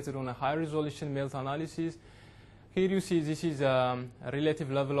separated on a high resolution MELT analysis. Here you see this is a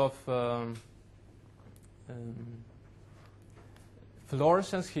relative level of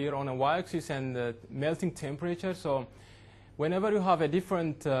fluorescence here on a y-axis and melting temperature. So whenever you have a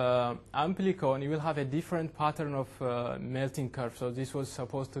different amplicon, you will have a different pattern of melting curve. So this was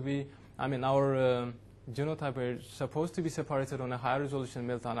supposed to be, I mean, our genotype were supposed to be separated on a high resolution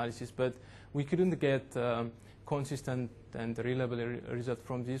MELT analysis, but we couldn't get consistent and reliable result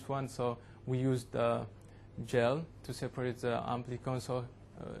from this one, so we used gel to separate the amplicon. So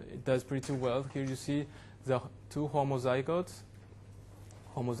it does pretty well. Here you see the 2 homozygotes.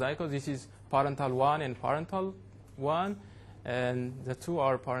 This is parental 1 and parental 1, and the 2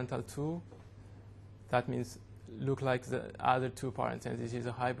 are parental 2. That means look like the other 2 parents, and this is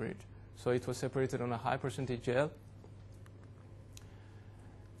a hybrid. So it was separated on a high percentage gel.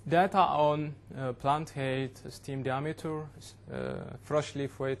 Data on plant height, stem diameter, fresh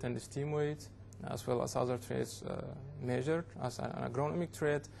leaf weight and stem weight, as well as other traits measured as an agronomic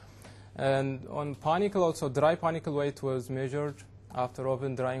trait. And on panicle also, dry panicle weight was measured after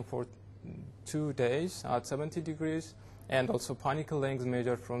oven drying for 2 days at 70 degrees, and also panicle length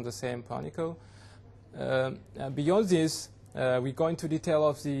measured from the same panicle. Beyond this, we go into detail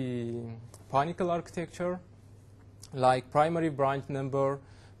of the panicle architecture, like primary branch number,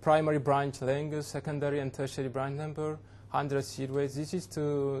 primary branch length, secondary and tertiary branch number, 100 seed weights. This is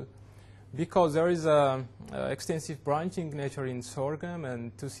because there is extensive branching nature in sorghum,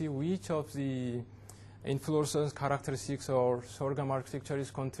 and to see which of the inflorescence characteristics or sorghum architecture is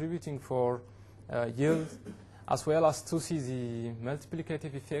contributing for yield, as well as to see the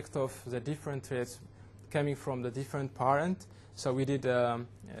multiplicative effect of the different traits coming from the different parent. So we did a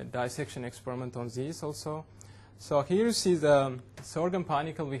dissection experiment on this also. So here you see the sorghum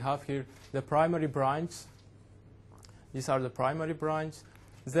panicle. We have here the primary branch. These are the primary branch.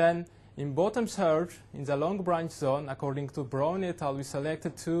 Then in bottom third, in the long branch zone, according to Brown et al., we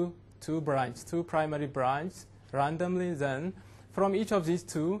selected two primary branches randomly. Then from each of these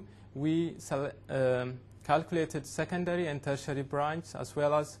 2, we calculated secondary and tertiary branch, as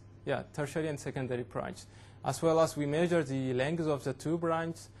well as tertiary and secondary branch, as well as we measured the length of the 2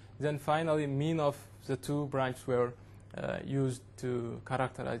 branches. Then finally, mean of the 2 branches were used to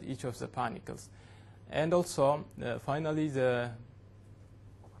characterize each of the panicles. And also, finally, the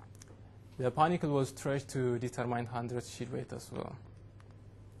panicle was traced to determine 100 seed weight as well.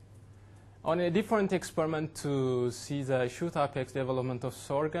 On a different experiment to see the shoot apex development of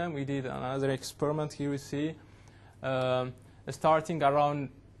sorghum, we did another experiment. Here we see starting around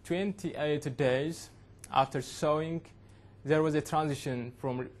 28 days after sowing, there was a transition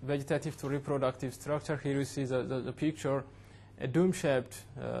from vegetative to reproductive structure. Here you see the picture, a dome-shaped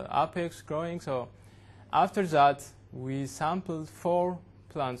apex growing. So after that, we sampled 4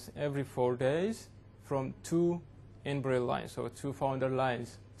 plants every 4 days from 2 embryo lines, so 2 founder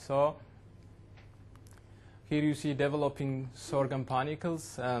lines. So here you see developing sorghum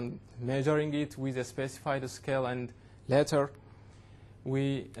panicles and measuring it with a specified scale, and later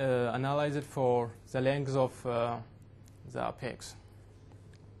we analyze it for the length of the apex.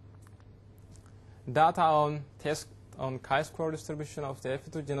 Data on test on chi-square distribution of the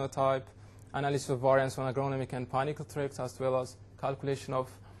F2 genotype, analysis of variance on agronomic and panicle traits, as well as calculation of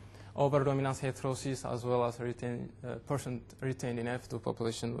overdominance heterosis, as well as percent retained in F2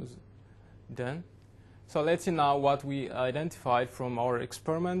 population was done. So let's see now what we identified from our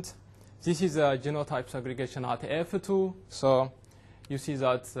experiment. This is a genotype segregation at F2. So you see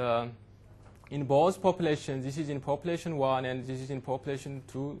that in both populations, this is in population 1 and this is in population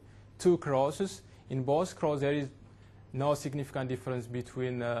 2, two crosses. In both crosses, there is no significant difference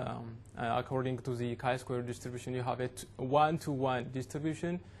between, according to the chi-square distribution, you have a 1-to-1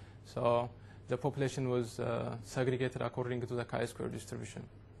 distribution. So the population was segregated according to the chi-square distribution.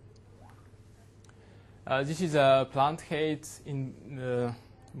 This is a plant height in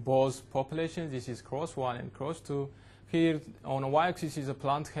both populations. This is cross 1 and cross 2. Here on a y-axis is a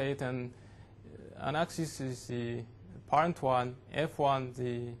plant height, and an axis is the parent 1, F1,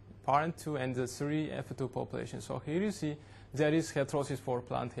 the parent 2, and the 3 F2 population. So here you see there is heterosis for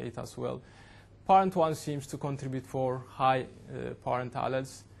plant height as well. Parent 1 seems to contribute for high parent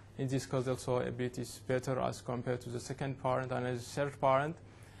alleles. In this case also a bit is better as compared to the second parent and the third parent.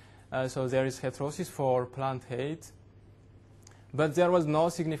 So there is heterosis for plant height. But there was no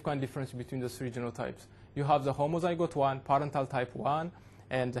significant difference between the three genotypes. You have the homozygote 1, parental type 1,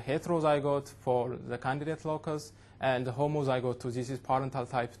 and the heterozygote for the candidate locus, and the homozygote 2, this is parental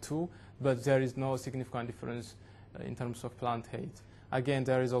type 2, but there is no significant difference in terms of plant height. Again,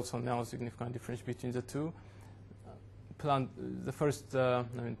 there is also no significant difference between the two. Plant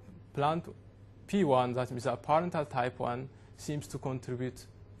P1, that means a parental type 1, seems to contribute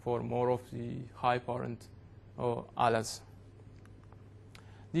for more of the high parent alleles.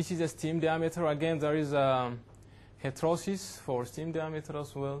 This is a stem diameter. Again, there is a heterosis for stem diameter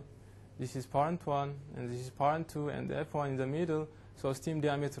as well. This is parent 1, and this is parent 2, and the F1 in the middle. So stem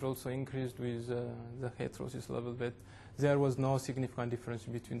diameter also increased with the heterosis level, but there was no significant difference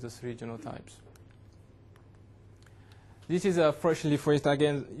between the three genotypes. This is a fresh leaf weight.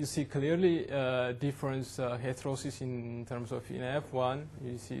 Again, you see clearly difference heterosis in terms of in F1.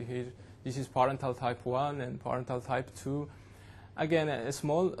 You see here, this is parental type 1 and parental type 2. Again, a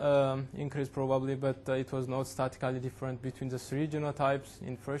small increase probably, but it was not statically different between the three genotypes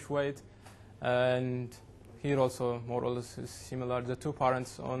in fresh weight. And here also more or less is similar. The two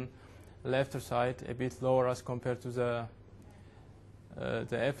parents on left side a bit lower as compared to the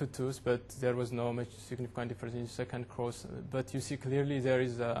F2s, but there was no much significant difference in the second cross. But you see clearly there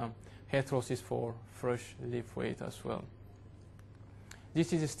is a heterosis for fresh leaf weight as well.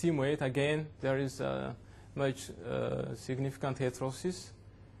 This is a stem weight. Again, there is much significant heterosis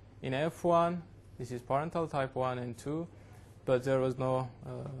in F1. This is parental type 1 and 2, but there was no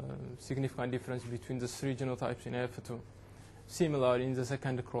significant difference between the three genotypes in F2. Similar in the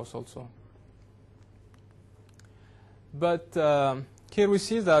second cross also. But here we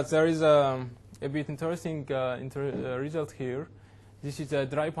see that there is a bit interesting result here. This is a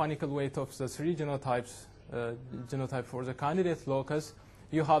dry panicle weight of the three genotypes, genotype for the candidate locus.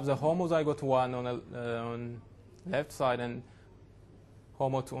 You have the homozygote 1 on left side and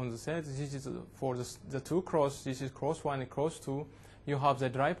homo 2 on the center. This is for the two cross. This is cross 1 and cross 2. You have the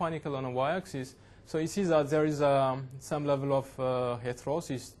dry panicle on a y-axis. So you see that there is some level of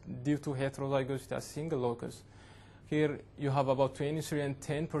heterosis due to heterozygosity as single locus. Here you have about 23 and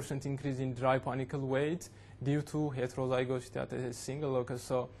 10% increase in dry panicle weight due to heterozygosity at a single locus.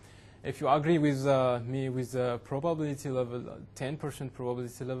 So if you agree with me with the probability level, 10%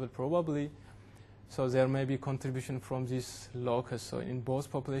 probability level probably, so there may be contribution from this locus. So in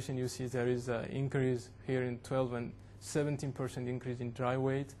both populations you see there is an increase here in 12 and 17% increase in dry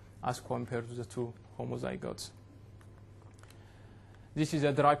weight as compared to the two homozygotes. This is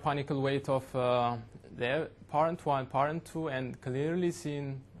a dry panicle weight of the parent 1, parent 2, and clearly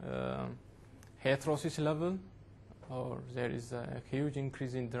seen heterosis level, or there is a huge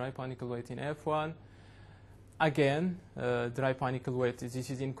increase in dry panicle weight in F1. Again, dry panicle weight, this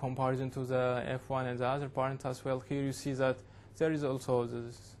is in comparison to the F1 and the other parent as well. Here you see that there is also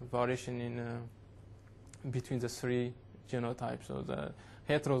this variation in between the three genotypes. So the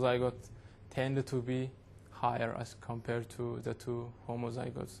heterozygote tend to be higher as compared to the two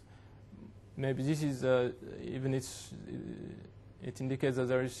homozygotes. Maybe this is even it indicates that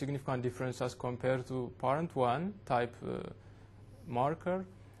there is significant difference as compared to parent 1 type marker,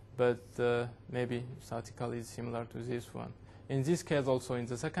 but maybe statically it's similar to this one. In this case also, in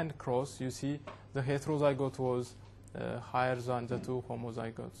the second cross, you see the heterozygote was higher than the two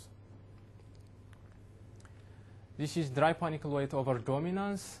homozygotes. This is dry panicle weight over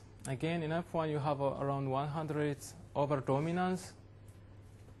dominance. Again, in F1 you have around 100 over dominance,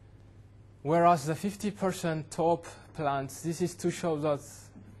 whereas the 50% top plants, this is to show that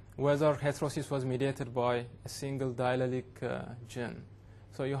whether heterosis was mediated by a single diallelic gene.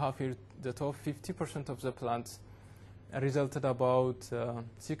 So you have here the top 50% of the plants resulted about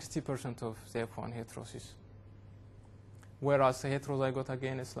 60% of the F1 heterosis. Whereas the heterozygote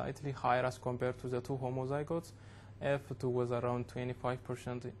again is slightly higher as compared to the two homozygotes. F2 was around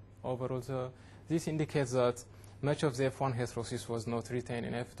 25% overall. So this indicates that much of the F1 heterosis was not retained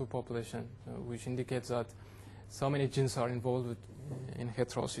in F2 population, which indicates that so many genes are involved in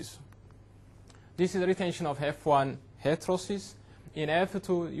heterosis. This is the retention of F1 heterosis. In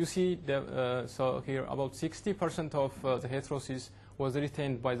F2, you see, so here about 60% of the heterosis was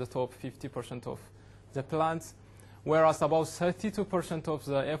retained by the top 50% of the plants, whereas about 32% of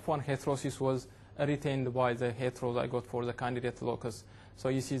the F1 heterosis was retained by the heterozygote for the candidate locus. So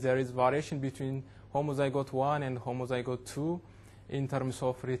you see there is variation between homozygote 1 and homozygote 2 in terms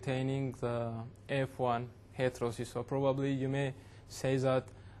of retaining the F1 heterosis. So probably you may say that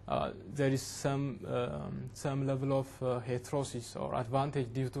there is some level of heterosis or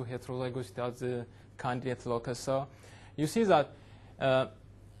advantage due to heterozygosity at the candidate locus. So you see that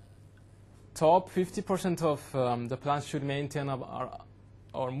top 50% of the plants should maintain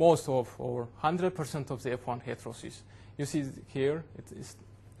or most of or 100% of the F1 heterosis. You see here,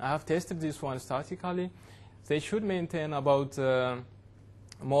 I have tested this one statically. They should maintain about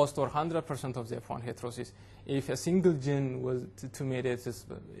most or 100% of the F1 heterosis. If a single gene was to mediate this,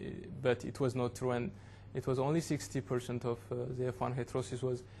 but it was not true, and it was only 60% of the F1 heterosis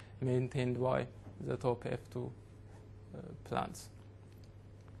was maintained by the top F2 plants.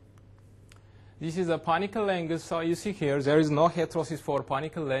 This is a panicle langus. So you see here, there is no heterosis for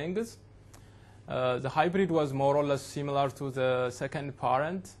panicle langus. The hybrid was more or less similar to the second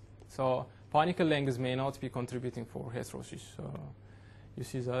parent. So panicle langus may not be contributing for heterosis. So you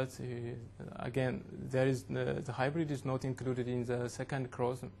see that, again, there is the hybrid is not included in the second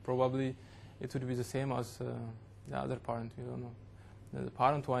cross. Probably it would be the same as the other parent. We don't know. The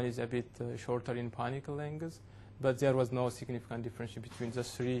parent one is a bit shorter in panicle langus, but there was no significant difference between the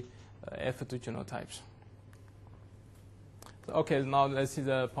three F2 genotypes. So, okay, now let's see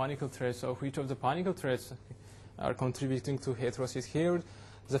the panicle traits. So which of the panicle traits are contributing to heterosis here?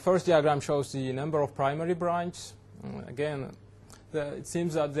 The first diagram shows the number of primary branches. Again, it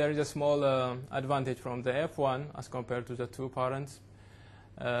seems that there is a small advantage from the F1 as compared to the two parents,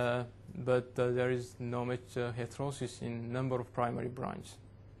 but there is no much heterosis in number of primary branches.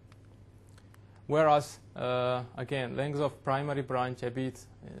 Whereas, again, length of primary branch a bit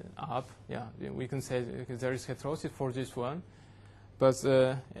up. Yeah, we can say there is heterosis for this one, but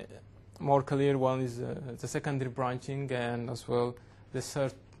more clear one is the secondary branching and as well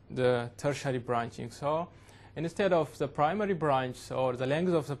the tertiary branching. So instead of the primary branch or the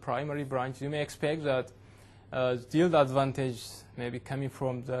length of the primary branch, you may expect that yield advantage may be coming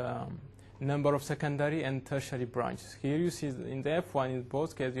from the number of secondary and tertiary branches. Here you see in the F1, in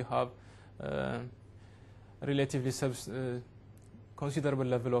both cases, you have relatively considerable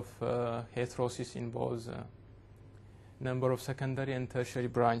level of heterosis in both number of secondary and tertiary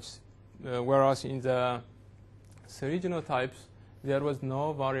branches, whereas in the three genotypes there was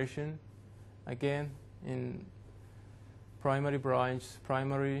no variation, again, in primary branch,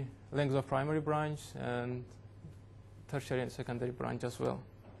 primary length of primary branch, and tertiary and secondary branch as well.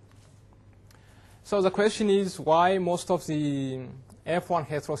 So the question is why most of the F1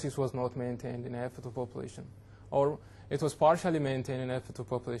 heterosis was not maintained in F2 population, or it was partially maintained in F2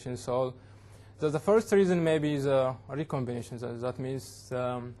 population. So the first reason maybe is recombination. That means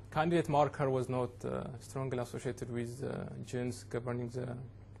the candidate marker was not strongly associated with genes governing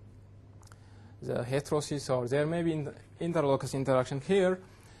the heterosis, or there may be interlocus interaction here.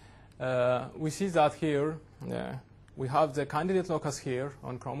 We see that here we have the candidate locus here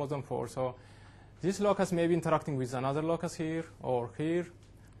on chromosome 4. So this locus may be interacting with another locus here, or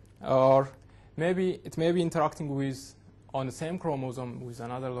maybe it may be interacting with on the same chromosome with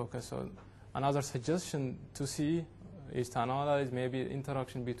another locus. So another suggestion to see is to analyze maybe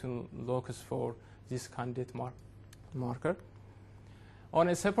interaction between locus for this candidate marker. On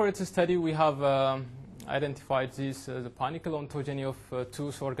a separate study, we have identified this the panicle ontogeny of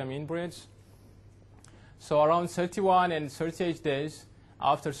two sorghum inbreds. So around 31 and 38 days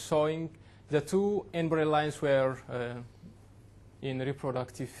after sowing, the two inbred lines were in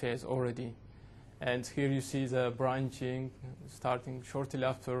reproductive phase already. And here you see the branching starting shortly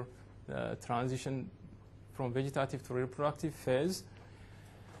after the transition from vegetative to reproductive phase.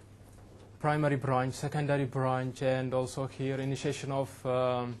 Primary branch, secondary branch, and also here initiation of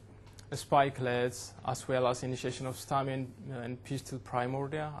spikelets, as well as initiation of stamen and pistil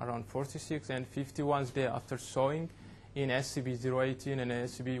primordia around 46 and 51 days after sowing in SCB 018 and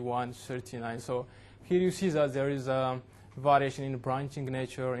SCB 139. So here you see that there is a variation in branching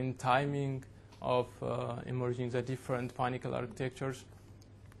nature, in timing of emerging the different panicle architectures.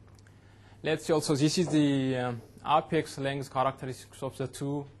 Let's see also, this is the apex length characteristics of the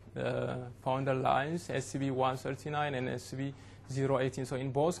two founder lines, SCB-139 and SCB-018. So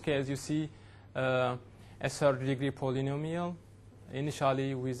in both cases, you see a third-degree polynomial,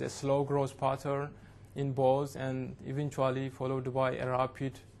 initially with a slow growth pattern in both, and eventually followed by a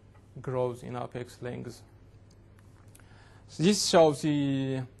rapid growth in apex length. So this shows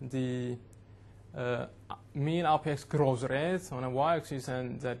the mean apex growth rate on a y-axis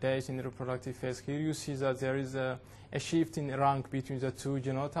and the days in the reproductive phase. Here you see that there is a shift in rank between the two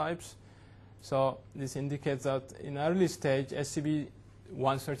genotypes. So this indicates that in early stage,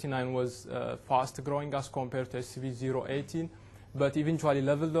 SCB-139 was fast growing as compared to SCB-018, but eventually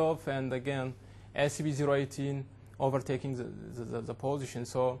leveled off, and again, SCB-018 overtaking the position.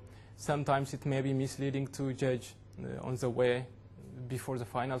 So sometimes it may be misleading to judge on the way before the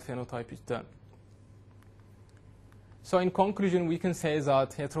final phenotype is done. So in conclusion, we can say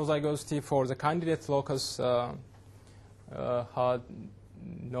that heterozygosity for the candidate locus had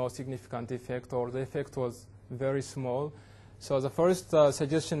no significant effect, or the effect was very small. So the first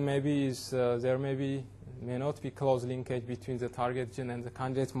suggestion maybe is there may not be close linkage between the target gene and the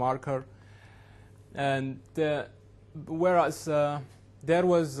candidate marker. And whereas there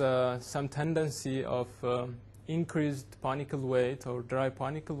was some tendency of increased panicle weight or dry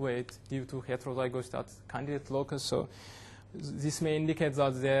panicle weight due to heterozygosity at candidate locus. So this may indicate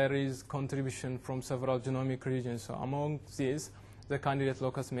that there is contribution from several genomic regions. So among these, the candidate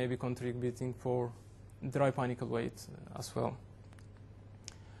locus may be contributing for dry panicle weight as well.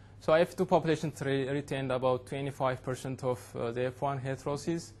 So F2 population retained about 25% of the F1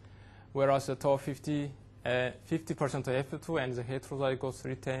 heterosis, whereas the top 50% of F2 and the heterozygotes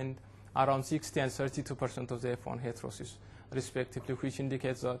retained around 60 and 32% of the F1 heterosis, respectively, which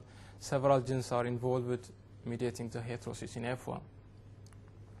indicates that several genes are involved with mediating the heterosis in F1.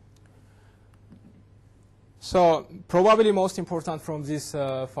 So probably most important from these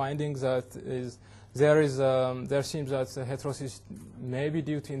findings that is there seems that the heterosis may be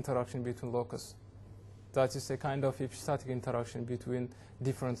due to interaction between locus. That is a kind of epistatic interaction between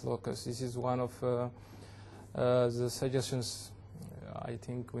different locus. This is one of the suggestions. I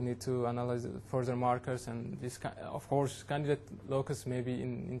think we need to analyze further markers, and this, of course, candidate locus may be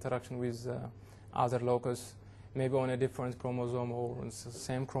in interaction with other locus, maybe on a different chromosome or on the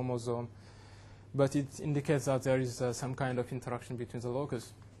same chromosome, but it indicates that there is some kind of interaction between the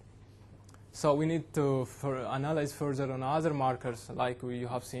locus. So we need to analyze further on other markers, like you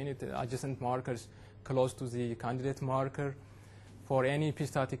have seen it, adjacent markers close to the candidate marker for any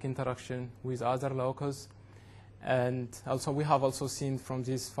epistatic interaction with other locus. And also we have also seen from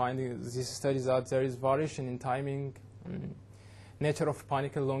these findings, these studies, that there is variation in timing, nature of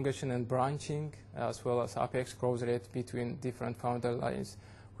panicle elongation and branching, as well as apex growth rate between different founder lines,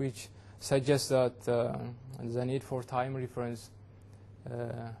 which suggests that the need for time reference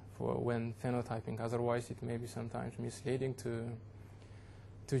for when phenotyping. Otherwise, it may be sometimes misleading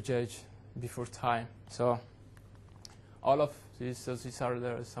to judge before time. So all of these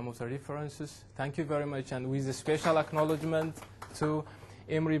are some of the references. Thank you very much, and with a special acknowledgement to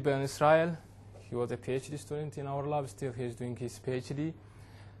Imri Ben Israel. He was a PhD student in our lab. Still, he's doing his PhD.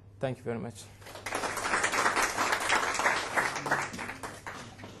 Thank you very much.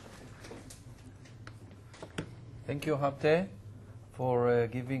 Thank you, Habte, for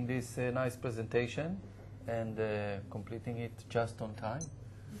giving this nice presentation and completing it just on time.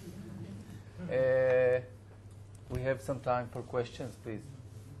 We have some time for questions, please.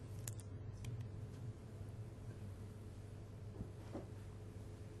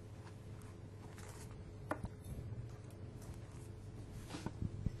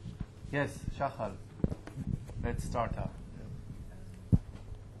 Yes, Shahal. Let's start up.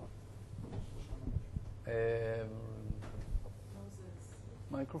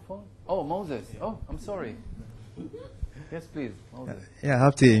 Microphone? Oh, Moses. Oh, I'm sorry. Yes, please, Moses. Yeah,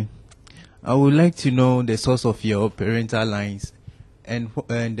 Habte. I would like to know the source of your parental lines and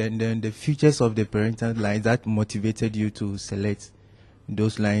then the features of the parental lines that motivated you to select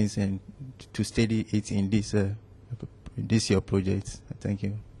those lines and to study it in this your project. Thank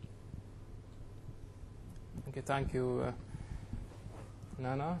you. Okay, thank you,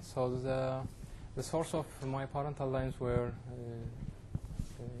 Nana. So the source of my parental lines were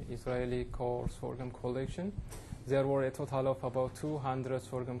Israeli core sorghum collection. There were a total of about 200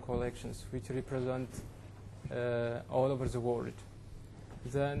 sorghum collections, which represent all over the world.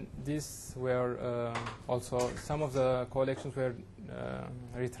 Then these were also, some of the collections were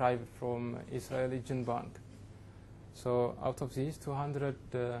retrieved from Israeli Gene Bank. So out of these 200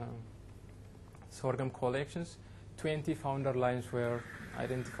 sorghum collections, 20 founder lines were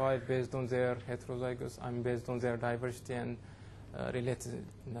identified based on their heterozygous, based on their diversity and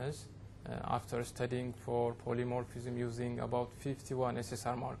relatedness after studying for polymorphism using about 51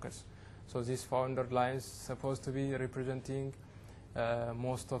 SSR markers. So these founder lines supposed to be representing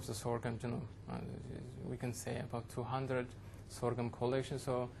most of the sorghum genome. We can say about 200 sorghum collections.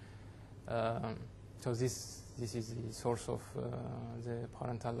 So, so this is the source of the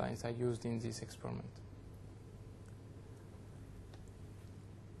parental lines I used in this experiment.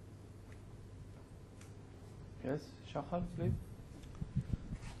 Yes, Shahal, please.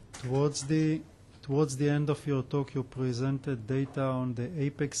 Towards the end of your talk, you presented data on the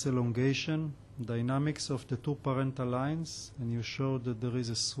apex elongation, dynamics of the two parental lines, and you showed that there is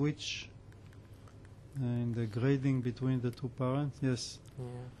a switch in the grading between the two parents. Yes. Yeah.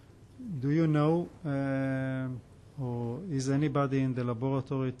 Do you know, or is anybody in the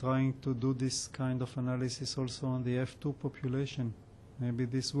laboratory trying to do this kind of analysis also on the F2 population? Maybe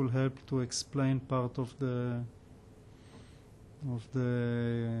this will help to explain part of the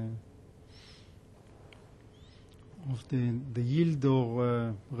yield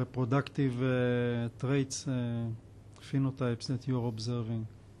or reproductive traits, phenotypes that you're observing.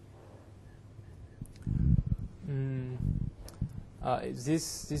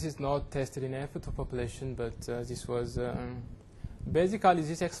 This is not tested in F2 population, but this was basically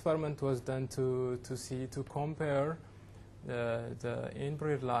this experiment was done to compare the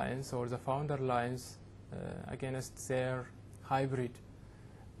inbreed lines or the founder lines against their hybrid.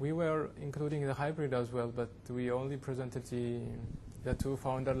 We were including the hybrid as well, but we only presented the two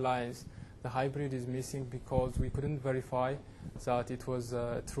founder lines. The hybrid is missing because we couldn't verify that it was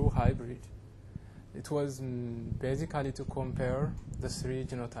a true hybrid. It was basically to compare the three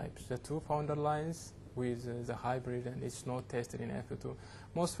genotypes, the two founder lines with the hybrid, and it's not tested in F2.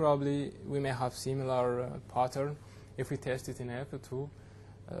 Most probably we may have similar pattern if we test it in F2,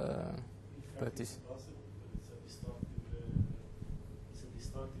 but it's possible, but it's a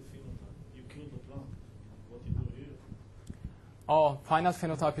destructive phenotype. You kill the plant. What you do here? Oh, final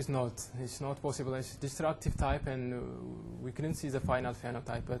phenotype is not. It's not possible. It's destructive type, and we couldn't see the final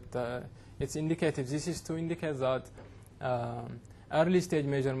phenotype, but it's indicative. This is to indicate that early stage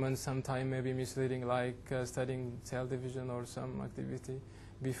measurements sometime may be misleading, like studying cell division or some activity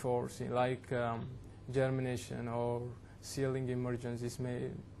before, like germination or sealing emergence. This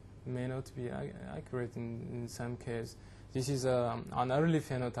may not be accurate in some case. This is an early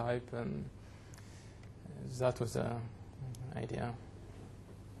phenotype, and that was the idea.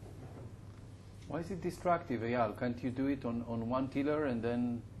 Why is it destructive, Eyal? Can't you do it on one tiller and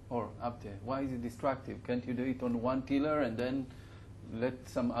then, or Habte, why is it destructive? Can't you do it on one tiller and then let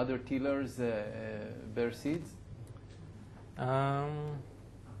some other tillers bear seeds?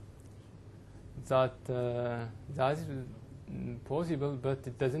 That is possible, but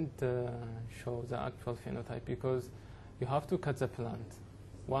it doesn't show the actual phenotype because you have to cut the plant.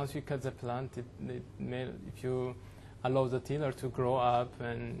 Once you cut the plant, if you allow the tiller to grow up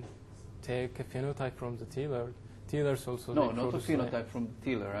and take a phenotype from the tiller, tillers also no, not a phenotype from the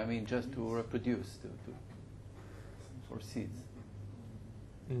tiller. I mean, just to reproduce, for seeds.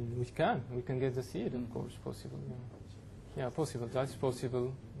 We can get the seed, of course, possible. Yeah, possible. That's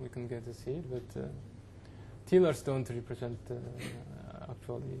possible. We can get the seed, but tillers don't represent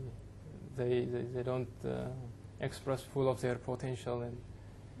actually. They don't express full of their potential. And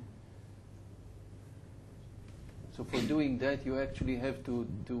so for doing that, you actually have to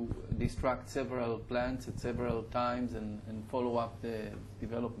destruct several plants at several times and follow up the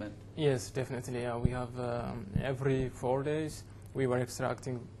development. Yes, definitely. Yeah, we have every 4 days we were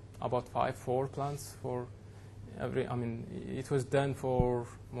extracting about 4 plants for every. I mean, it was done for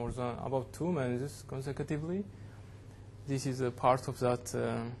more than about 2 months consecutively. This is a part of that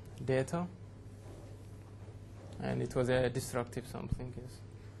data, and it was a destructive sampling. Yes.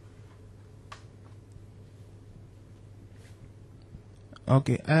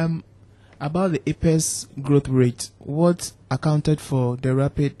 Okay. About the apex growth rate, what accounted for the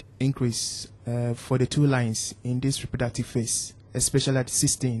rapid increase for the 2 lines in this reproductive phase, especially at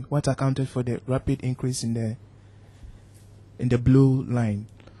 16? What accounted for the rapid increase in the blue line?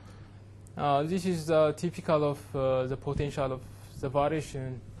 This is typical of the potential of the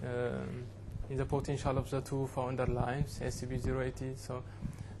variation in the potential of the 2 founder lines, SCB080. So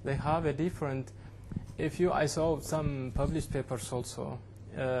they have a different. I saw some published papers also.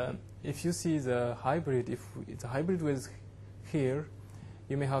 If you see the hybrid, if the hybrid was here,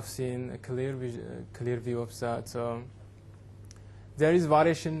 you may have seen a clear view of that. So there is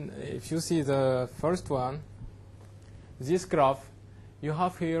variation. If you see the first one, this graph, you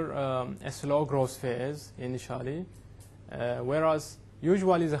have here a slow growth phase initially, whereas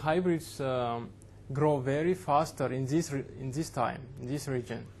usually the hybrids grow very faster in this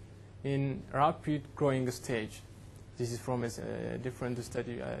region, in rapid growing stage. This is from a different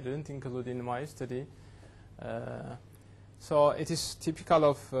study I didn't include in my study. So it is typical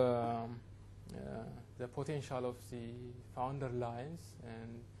of the potential of the founder lines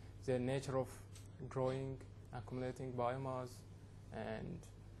and the nature of growing, accumulating biomass, and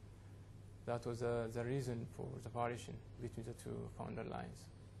that was the reason for the variation between the two founder lines.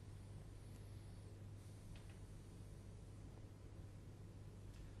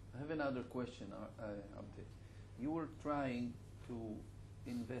 I have another question, Habte. You were trying to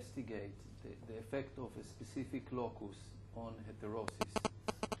investigate the effect of a specific locus on heterosis.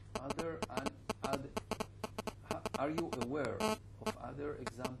 Are you aware of other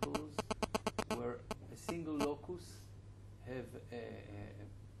examples where a single locus have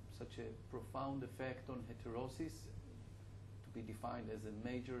such a profound effect on heterosis to be defined as a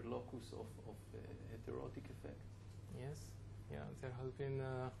major locus of heterotic effect? Yes, yeah, there have been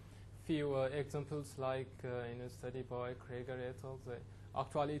few examples like in a study by Krieger et al.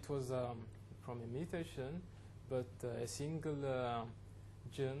 Actually it was from a mutation, but a single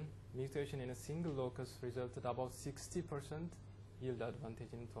gene mutation in a single locus resulted about 60% yield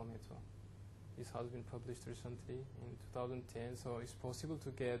advantage in tomato. This has been published recently in 2010, so it's possible to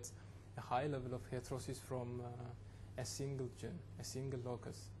get a high level of heterosis from a single gene, a single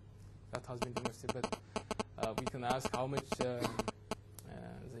locus. That has been demonstrated, but we can ask how much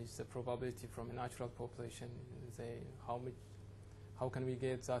is the probability from a natural population. How can we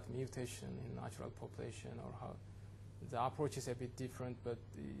get that mutation in natural population, or how? The approach is a bit different, but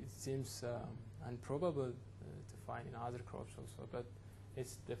it seems improbable to find in other crops also. But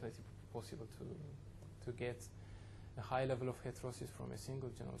it's definitely possible to get a high level of heterosis from a single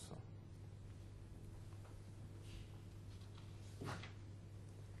gene also.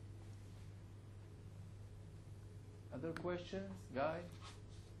 Other questions, Guy?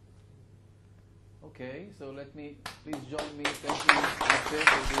 Okay, so let me, please join me. Thank you, Habte,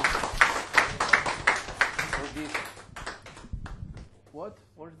 for this. What?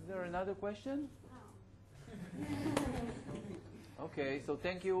 Was there another question? Okay, so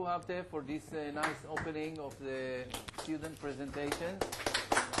thank you, Habte, for this nice opening of the student presentation.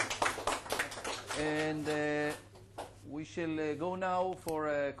 And we shall go now for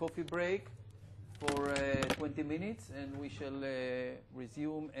a coffee break for 20 minutes, and we shall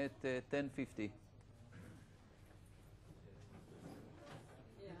resume at 10:50.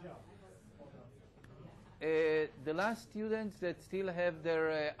 The last students that still have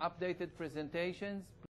their updated presentations,